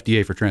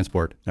FDA for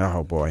transport.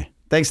 Oh boy!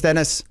 Thanks,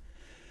 Dennis.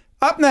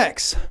 Up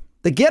next,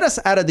 the Get Us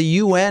Out of the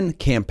UN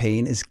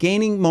campaign is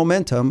gaining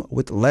momentum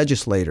with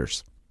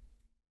legislators.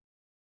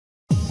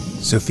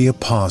 Sophia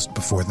paused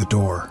before the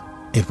door.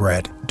 It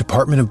read,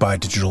 Department of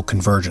Biodigital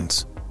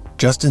Convergence.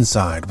 Just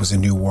inside was a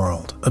new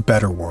world, a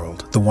better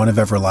world, the one of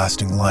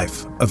everlasting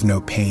life, of no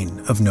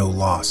pain, of no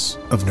loss,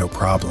 of no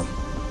problem.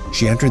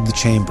 She entered the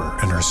chamber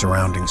and her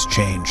surroundings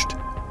changed.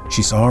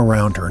 She saw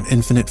around her an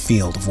infinite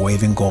field of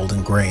waving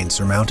golden grain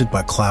surmounted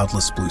by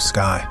cloudless blue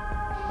sky.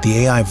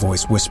 The AI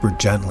voice whispered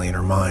gently in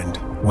her mind,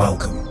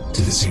 Welcome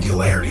to the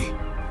singularity.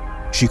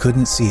 She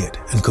couldn't see it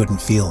and couldn't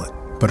feel it,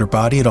 but her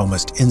body had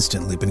almost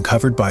instantly been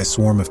covered by a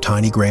swarm of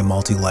tiny gray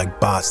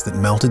multi-legged bots that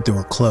melted through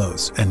her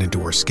clothes and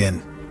into her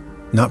skin.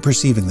 Not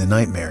perceiving the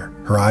nightmare,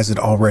 her eyes had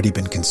already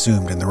been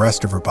consumed and the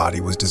rest of her body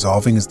was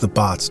dissolving as the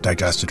bots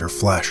digested her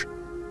flesh.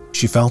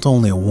 She felt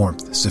only a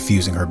warmth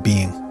suffusing her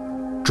being.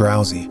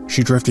 Drowsy,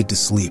 she drifted to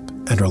sleep,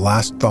 and her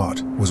last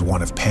thought was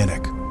one of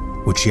panic.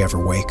 Would she ever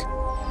wake?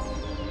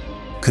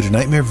 Could a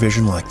nightmare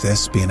vision like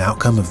this be an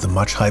outcome of the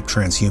much-hyped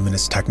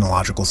transhumanist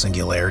technological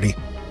singularity?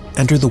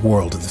 Enter the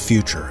world of the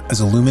future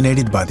as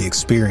illuminated by the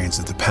experience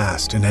of the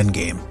past in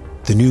Endgame,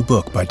 the new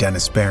book by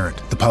Dennis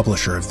Barrett, the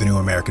publisher of the New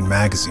American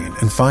Magazine,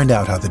 and find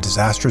out how the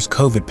disastrous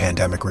COVID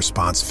pandemic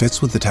response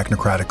fits with the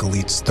technocratic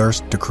elite's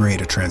thirst to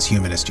create a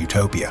transhumanist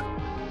utopia.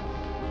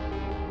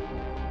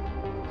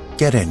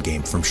 Get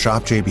Endgame from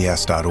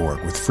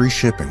shopjbs.org with free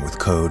shipping with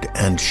code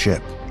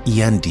ENDSHIP,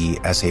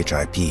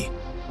 ENDSHIP.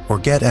 Or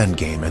get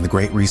Endgame and the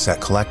Great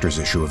Reset Collector's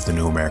issue of the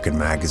New American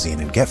Magazine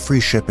and get free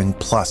shipping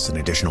plus an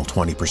additional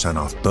 20%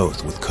 off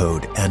both with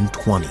code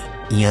N20,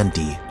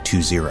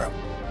 END20.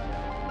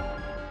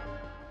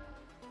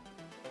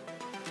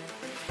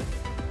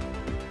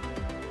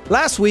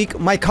 Last week,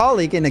 my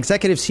colleague and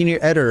executive senior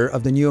editor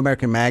of the New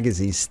American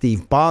Magazine,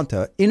 Steve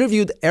Bonta,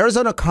 interviewed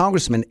Arizona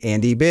Congressman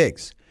Andy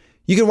Biggs.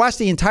 You can watch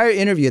the entire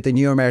interview at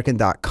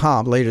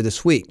thenewamerican.com later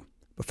this week.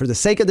 But for the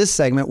sake of this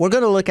segment, we're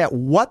going to look at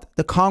what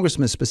the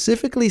congressman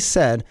specifically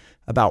said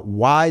about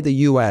why the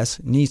U.S.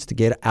 needs to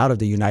get out of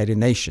the United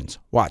Nations.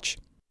 Watch.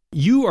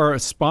 You are a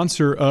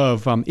sponsor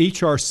of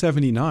H.R.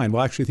 79.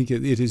 Well, actually, I think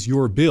it is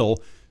your bill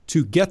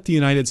to get the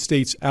United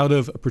States out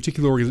of a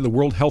particular the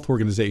World Health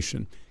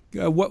Organization.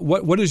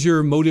 What is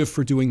your motive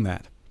for doing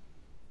that?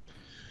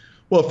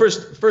 Well,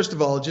 first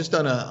of all, just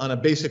on a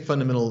basic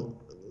fundamental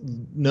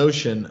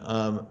notion,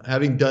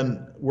 having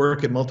done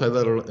work at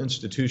multilateral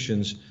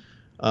institutions,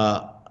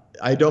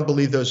 I don't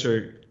believe those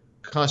are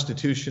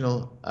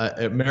constitutional.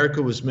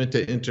 America was meant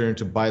to enter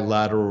into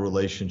bilateral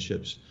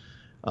relationships.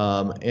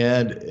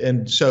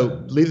 And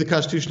so leave the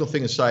constitutional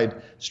thing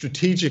aside.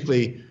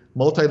 Strategically,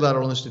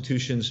 multilateral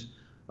institutions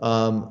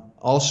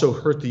also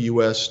hurt the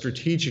U.S.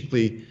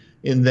 strategically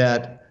in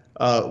that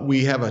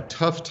we have a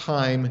tough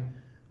time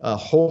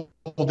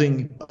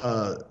holding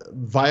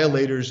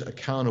violators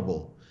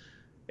accountable.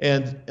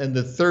 And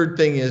the third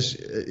thing is,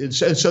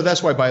 and so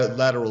that's why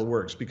bilateral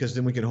works, because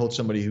then we can hold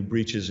somebody who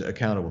breaches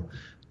accountable.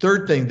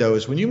 Third thing, though,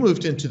 is when you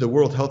moved into the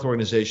World Health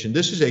Organization,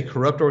 this is a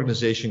corrupt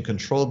organization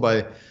controlled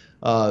by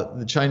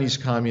the Chinese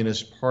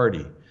Communist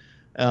Party.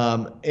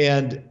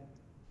 And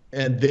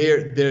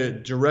their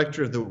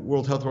director of the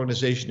World Health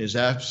Organization is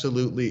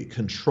absolutely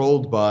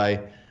controlled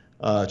by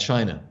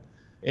China.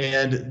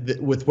 And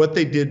with what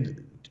they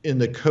did in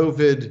the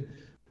COVID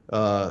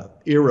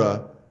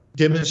era,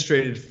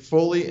 demonstrated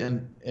fully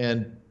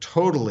and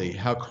totally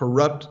how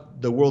corrupt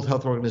the World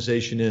Health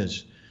Organization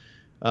is.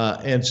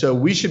 And so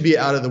we should be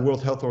out of the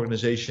World Health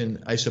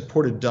Organization. I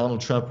supported Donald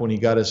Trump when he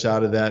got us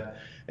out of that.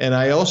 And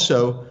I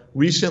also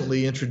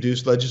recently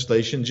introduced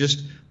legislation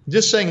just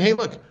saying, hey,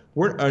 look,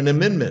 we're an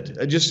amendment.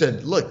 I just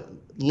said, look,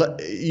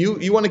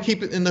 you want to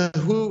keep it in the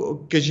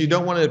WHO because you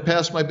don't want to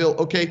pass my bill.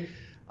 Okay,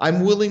 I'm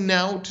willing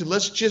now to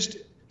let's just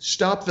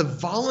stop the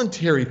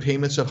voluntary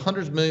payments of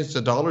hundreds of millions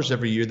of dollars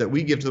every year that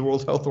we give to the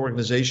World Health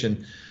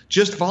Organization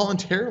just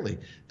voluntarily.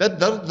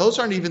 Those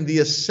aren't even the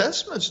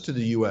assessments to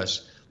the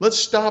U.S. Let's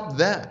stop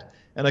that.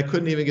 And I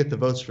couldn't even get the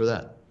votes for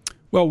that.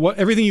 Well,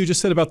 everything you just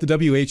said about the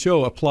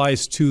WHO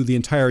applies to the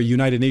entire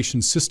United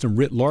Nations system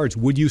writ large.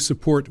 Would you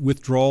support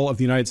withdrawal of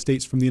the United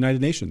States from the United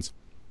Nations?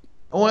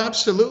 Oh,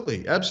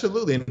 absolutely.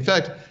 Absolutely. In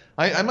fact,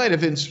 I might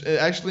have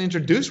actually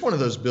introduced one of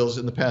those bills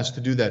in the past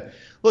to do that.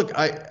 Look,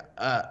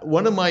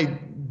 one of my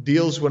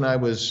deals when I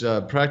was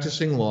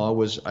practicing law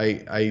was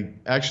I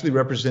actually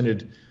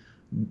represented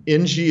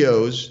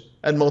NGOs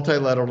and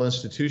multilateral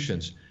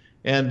institutions.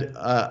 And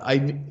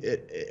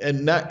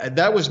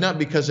that was not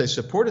because I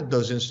supported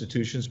those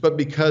institutions, but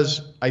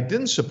because I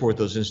didn't support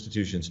those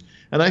institutions.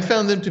 And I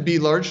found them to be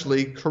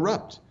largely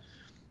corrupt.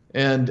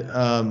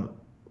 And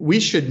we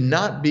should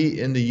not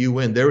be in the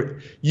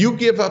UN. You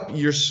give up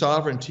your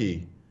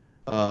sovereignty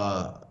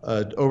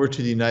over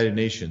to the United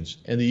Nations.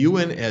 And the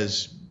UN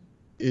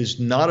is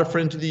not a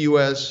friend to the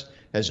U.S.,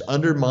 has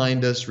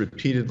undermined us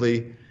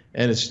repeatedly,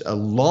 and it's a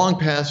long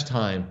past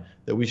time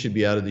that we should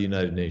be out of the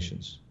United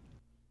Nations.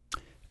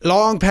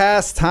 Long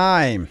past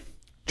time.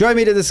 Join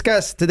me to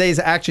discuss today's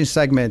action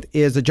segment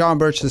is the John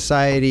Birch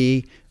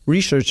Society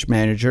Research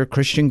Manager,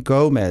 Christian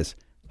Gomez.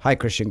 Hi,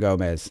 Christian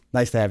Gomez.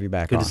 Nice to have you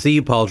back. Good to see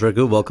you, Paul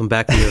Dragu. Welcome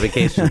back from your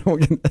vacation.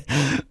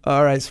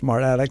 All right,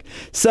 smart aleck.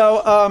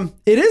 So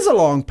it is a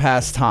long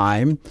past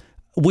time.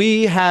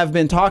 We have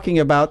been talking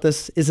about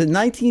this. Is it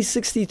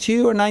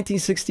 1962 or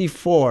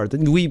 1964?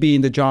 We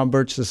being the John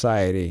Birch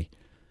Society.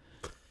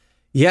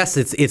 Yes,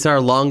 it's our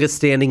longest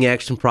standing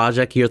action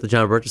project here at the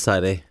John Birch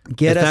Society.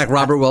 In fact,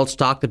 Robert Welch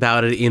talked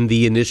about it in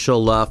the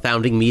initial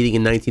founding meeting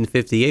in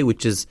 1958,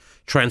 which is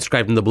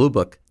transcribed in the Blue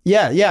Book.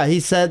 Yeah. He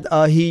said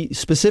he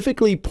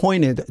specifically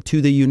pointed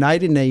to the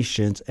United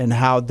Nations and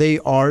how they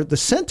are the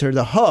center,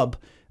 the hub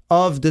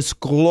of this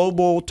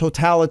global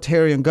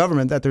totalitarian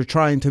government that they're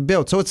trying to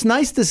build. So it's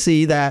nice to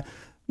see that,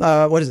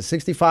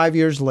 65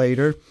 years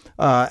later,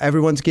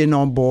 everyone's getting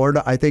on board.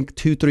 I think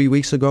 2-3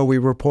 weeks ago, we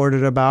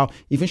reported about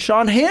even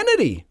Sean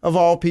Hannity, of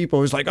all people,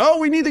 was like, oh,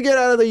 we need to get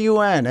out of the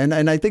UN.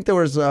 And I think there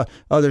was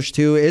others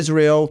too.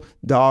 Israel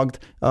dogged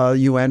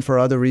UN for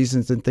other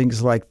reasons and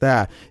things like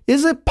that.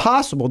 Is it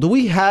possible? Do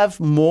we have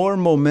more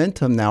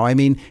momentum now? I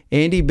mean,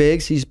 Andy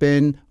Biggs, he's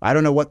been, I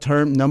don't know what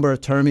number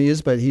of term he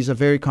is, but he's a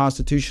very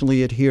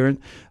constitutionally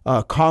adherent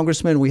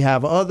congressman. We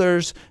have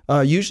others.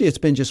 Usually it's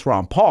been just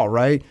Ron Paul,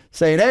 right?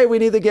 Saying, hey, we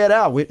need to get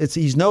out.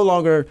 It's no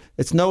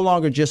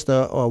longer just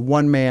a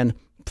one man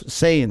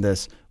saying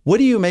this. What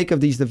do you make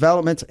of these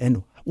developments,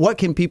 and what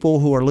can people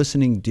who are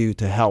listening do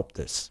to help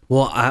this?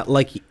 Well,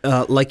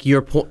 like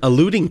you're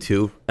alluding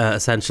to,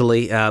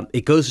 essentially,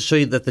 it goes to show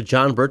you that the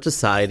John Birch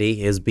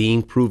Society is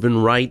being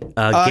proven right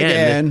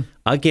again,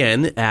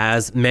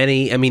 as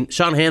many. I mean,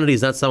 Sean Hannity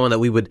is not someone that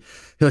we would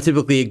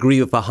typically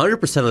agree with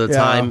 100% of the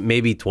time,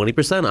 maybe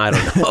 20%, I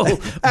don't know.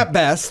 At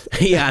best.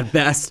 Yeah, at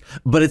best.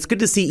 But it's good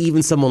to see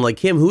even someone like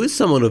him, who is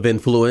someone of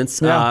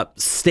influence,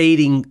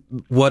 stating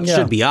what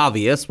should be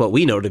obvious, what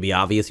we know to be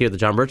obvious here at the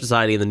John Birch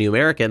Society and the New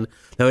American.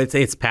 So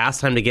it's past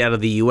time to get out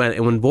of the UN.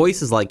 And when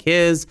voices like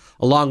his,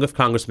 along with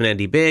Congressman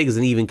Andy Biggs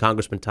and even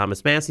Congressman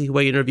Thomas Massey, who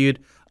I interviewed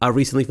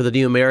recently for the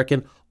New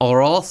American,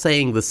 are all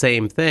saying the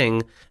same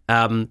thing,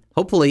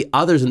 hopefully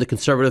others in the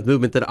conservative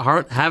movement that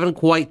haven't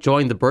quite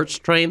joined the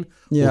Birch train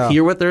will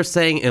hear what they're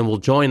saying and will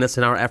join us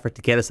in our effort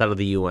to get us out of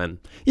the UN.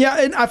 Yeah,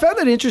 and I found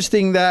it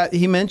interesting that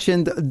he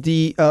mentioned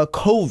the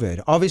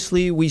COVID.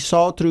 Obviously, we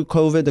saw through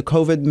COVID, the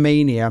COVID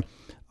mania,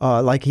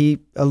 like he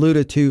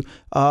alluded to,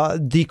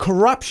 the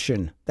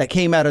corruption that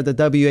came out of the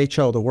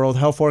WHO, the World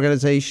Health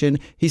Organization.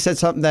 He said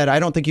something that I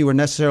don't think you were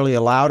necessarily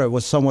allowed, or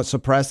was somewhat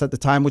suppressed at the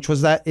time, which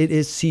was that it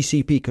is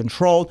CCP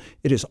controlled.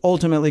 It is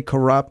ultimately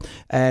corrupt.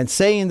 And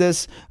saying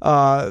this,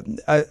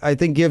 I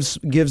think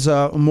gives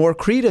more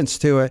credence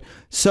to it.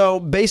 So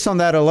based on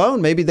that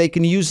alone, maybe they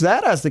can use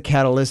that as the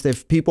catalyst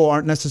if people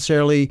aren't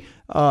necessarily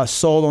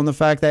sold on the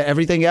fact that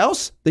everything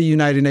else the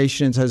United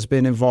Nations has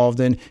been involved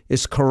in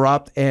is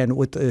corrupt and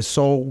with the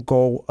sole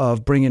goal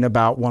of bringing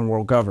about one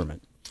world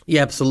government.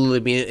 Yeah, absolutely.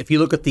 I mean, if you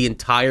look at the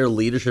entire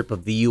leadership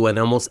of the UN,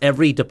 almost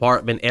every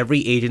department,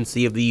 every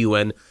agency of the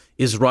UN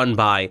is run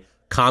by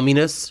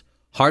communists,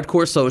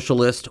 hardcore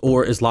socialists,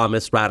 or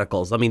Islamist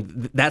radicals. I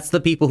mean, that's the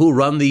people who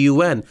run the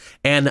UN.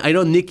 And I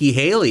know Nikki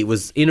Haley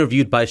was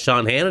interviewed by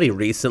Sean Hannity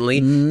recently,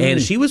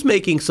 and she was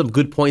making some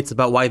good points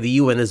about why the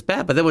UN is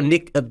bad. But then when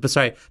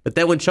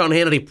when Sean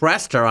Hannity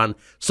pressed her on,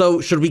 so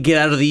should we get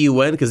out of the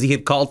UN, because he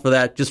had called for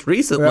that just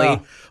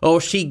recently,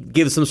 she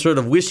gives some sort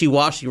of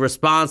wishy-washy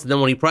response. And then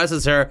when he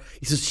presses her,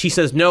 she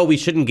says, no, we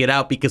shouldn't get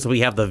out because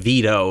we have the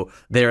veto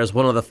there as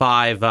one of the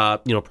 5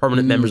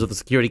 permanent members of the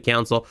Security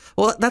Council.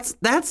 Well, that's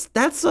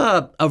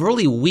a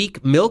really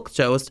weak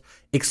milquetoast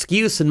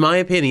excuse, in my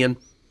opinion,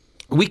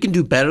 We can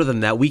do better than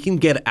that. We can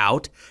get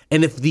out.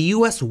 And if the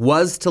U.S.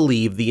 was to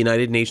leave the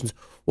United Nations,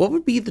 what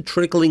would be the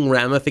trickling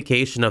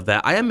ramification of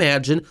that? I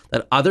imagine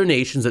that other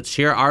nations that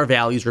share our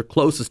values or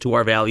closest to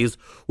our values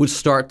would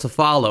start to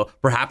follow.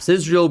 Perhaps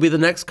Israel will be the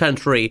next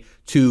country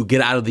to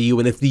get out of the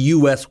UN if the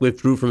U.S.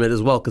 withdrew from it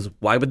as well, because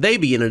why would they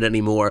be in it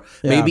anymore?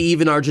 Yeah. Maybe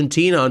even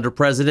Argentina under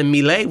President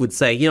Milei would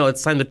say,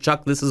 it's time to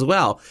chuck this as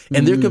well.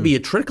 And there could be a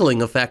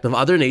trickling effect of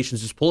other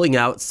nations just pulling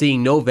out,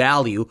 seeing no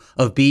value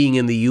of being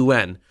in the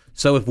UN.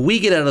 So if we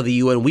get out of the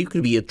UN, we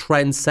could be a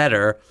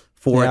trendsetter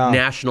for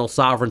national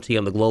sovereignty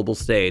on the global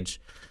stage.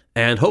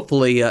 And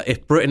hopefully,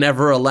 if Britain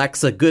ever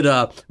elects a good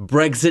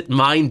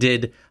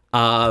Brexit-minded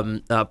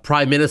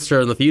prime minister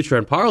in the future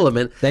in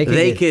Parliament,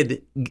 they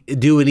could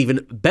do an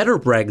even better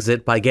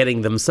Brexit by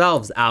getting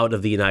themselves out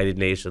of the United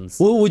Nations.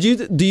 Well,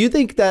 do you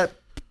think that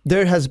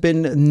there has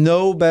been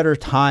no better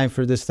time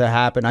for this to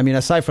happen? I mean,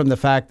 aside from the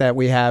fact that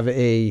we have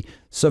a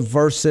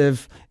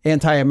subversive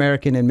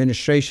anti-American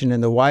administration in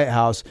the White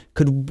House,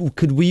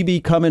 could we be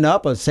coming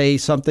up or say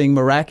something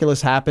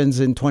miraculous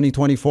happens in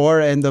 2024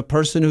 and the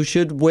person who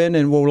should win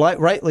and will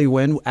rightly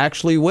win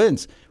actually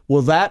wins?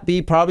 Will that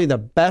be probably the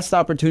best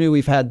opportunity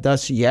we've had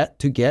thus yet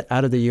to get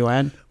out of the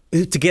UN?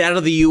 To get out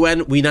of the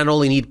UN, we not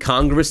only need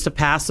Congress to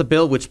pass a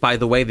bill, which, by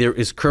the way, there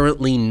is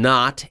currently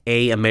not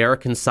a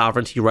American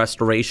Sovereignty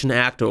Restoration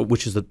Act,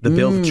 which is the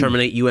bill to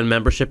terminate UN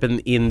membership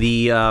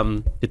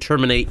to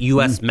terminate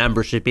U.S.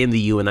 membership in the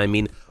UN. I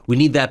mean, we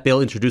need that bill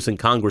introduced in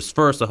Congress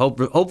first. So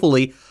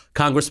hopefully,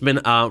 Congressman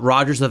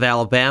Rogers of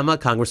Alabama,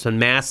 Congressman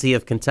Massey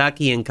of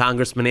Kentucky, and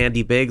Congressman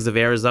Andy Biggs of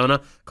Arizona,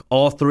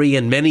 all three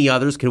and many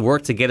others can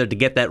work together to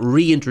get that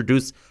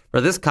reintroduced for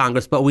this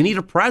Congress. But we need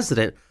a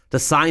president to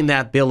sign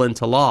that bill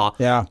into law.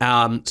 Yeah.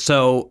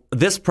 So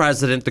this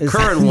president, the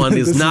current one,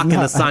 is not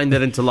going to sign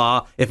that into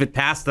law. If it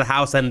passed the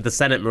House and the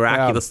Senate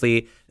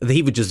miraculously,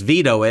 he would just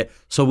veto it.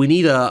 So we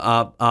need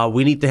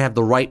to have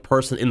the right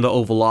person in the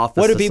Oval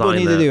Office. What do people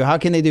need to do? How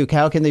can they do?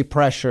 How can they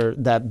pressure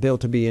that bill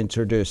to be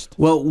introduced?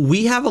 Well,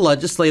 we have a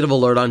legislative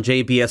alert on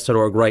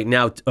jbs.org right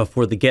now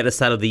for the Get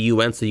Us Out of the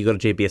UN. So you go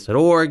to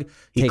jbs.org,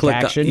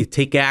 you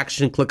take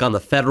action, click on the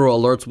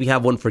federal alerts. We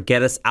have one for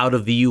Get Us Out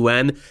of the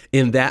UN.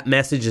 And that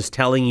message is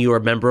telling you, a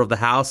member of the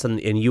House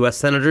and U.S.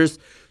 senators,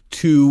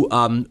 to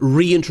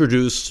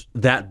reintroduce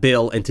that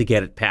bill and to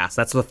get it passed.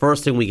 That's the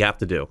first thing we have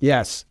to do.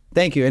 Yes.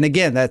 Thank you. And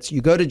again,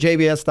 you go to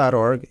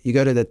jbs.org, you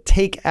go to the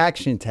Take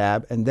Action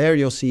tab, and there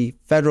you'll see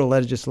federal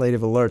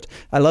legislative alerts.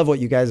 I love what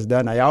you guys have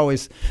done. I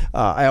always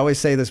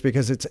say this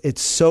because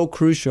it's so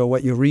crucial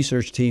what your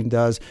research team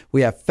does.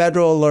 We have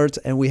federal alerts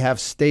and we have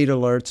state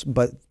alerts,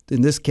 but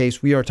in this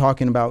case, we are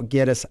talking about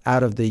get us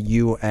out of the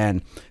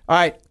UN. All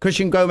right,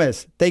 Christian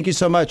Gomez, thank you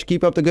so much.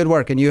 Keep up the good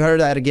work. And you heard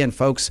that again,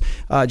 folks.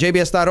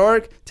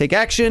 jbs.org, take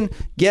action,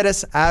 get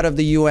us out of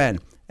the UN.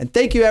 And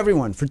thank you,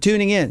 everyone, for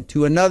tuning in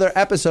to another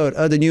episode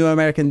of The New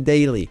American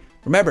Daily.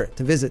 Remember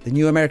to visit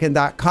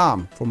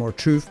thenewamerican.com for more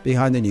truth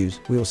behind the news.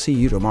 We will see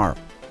you tomorrow.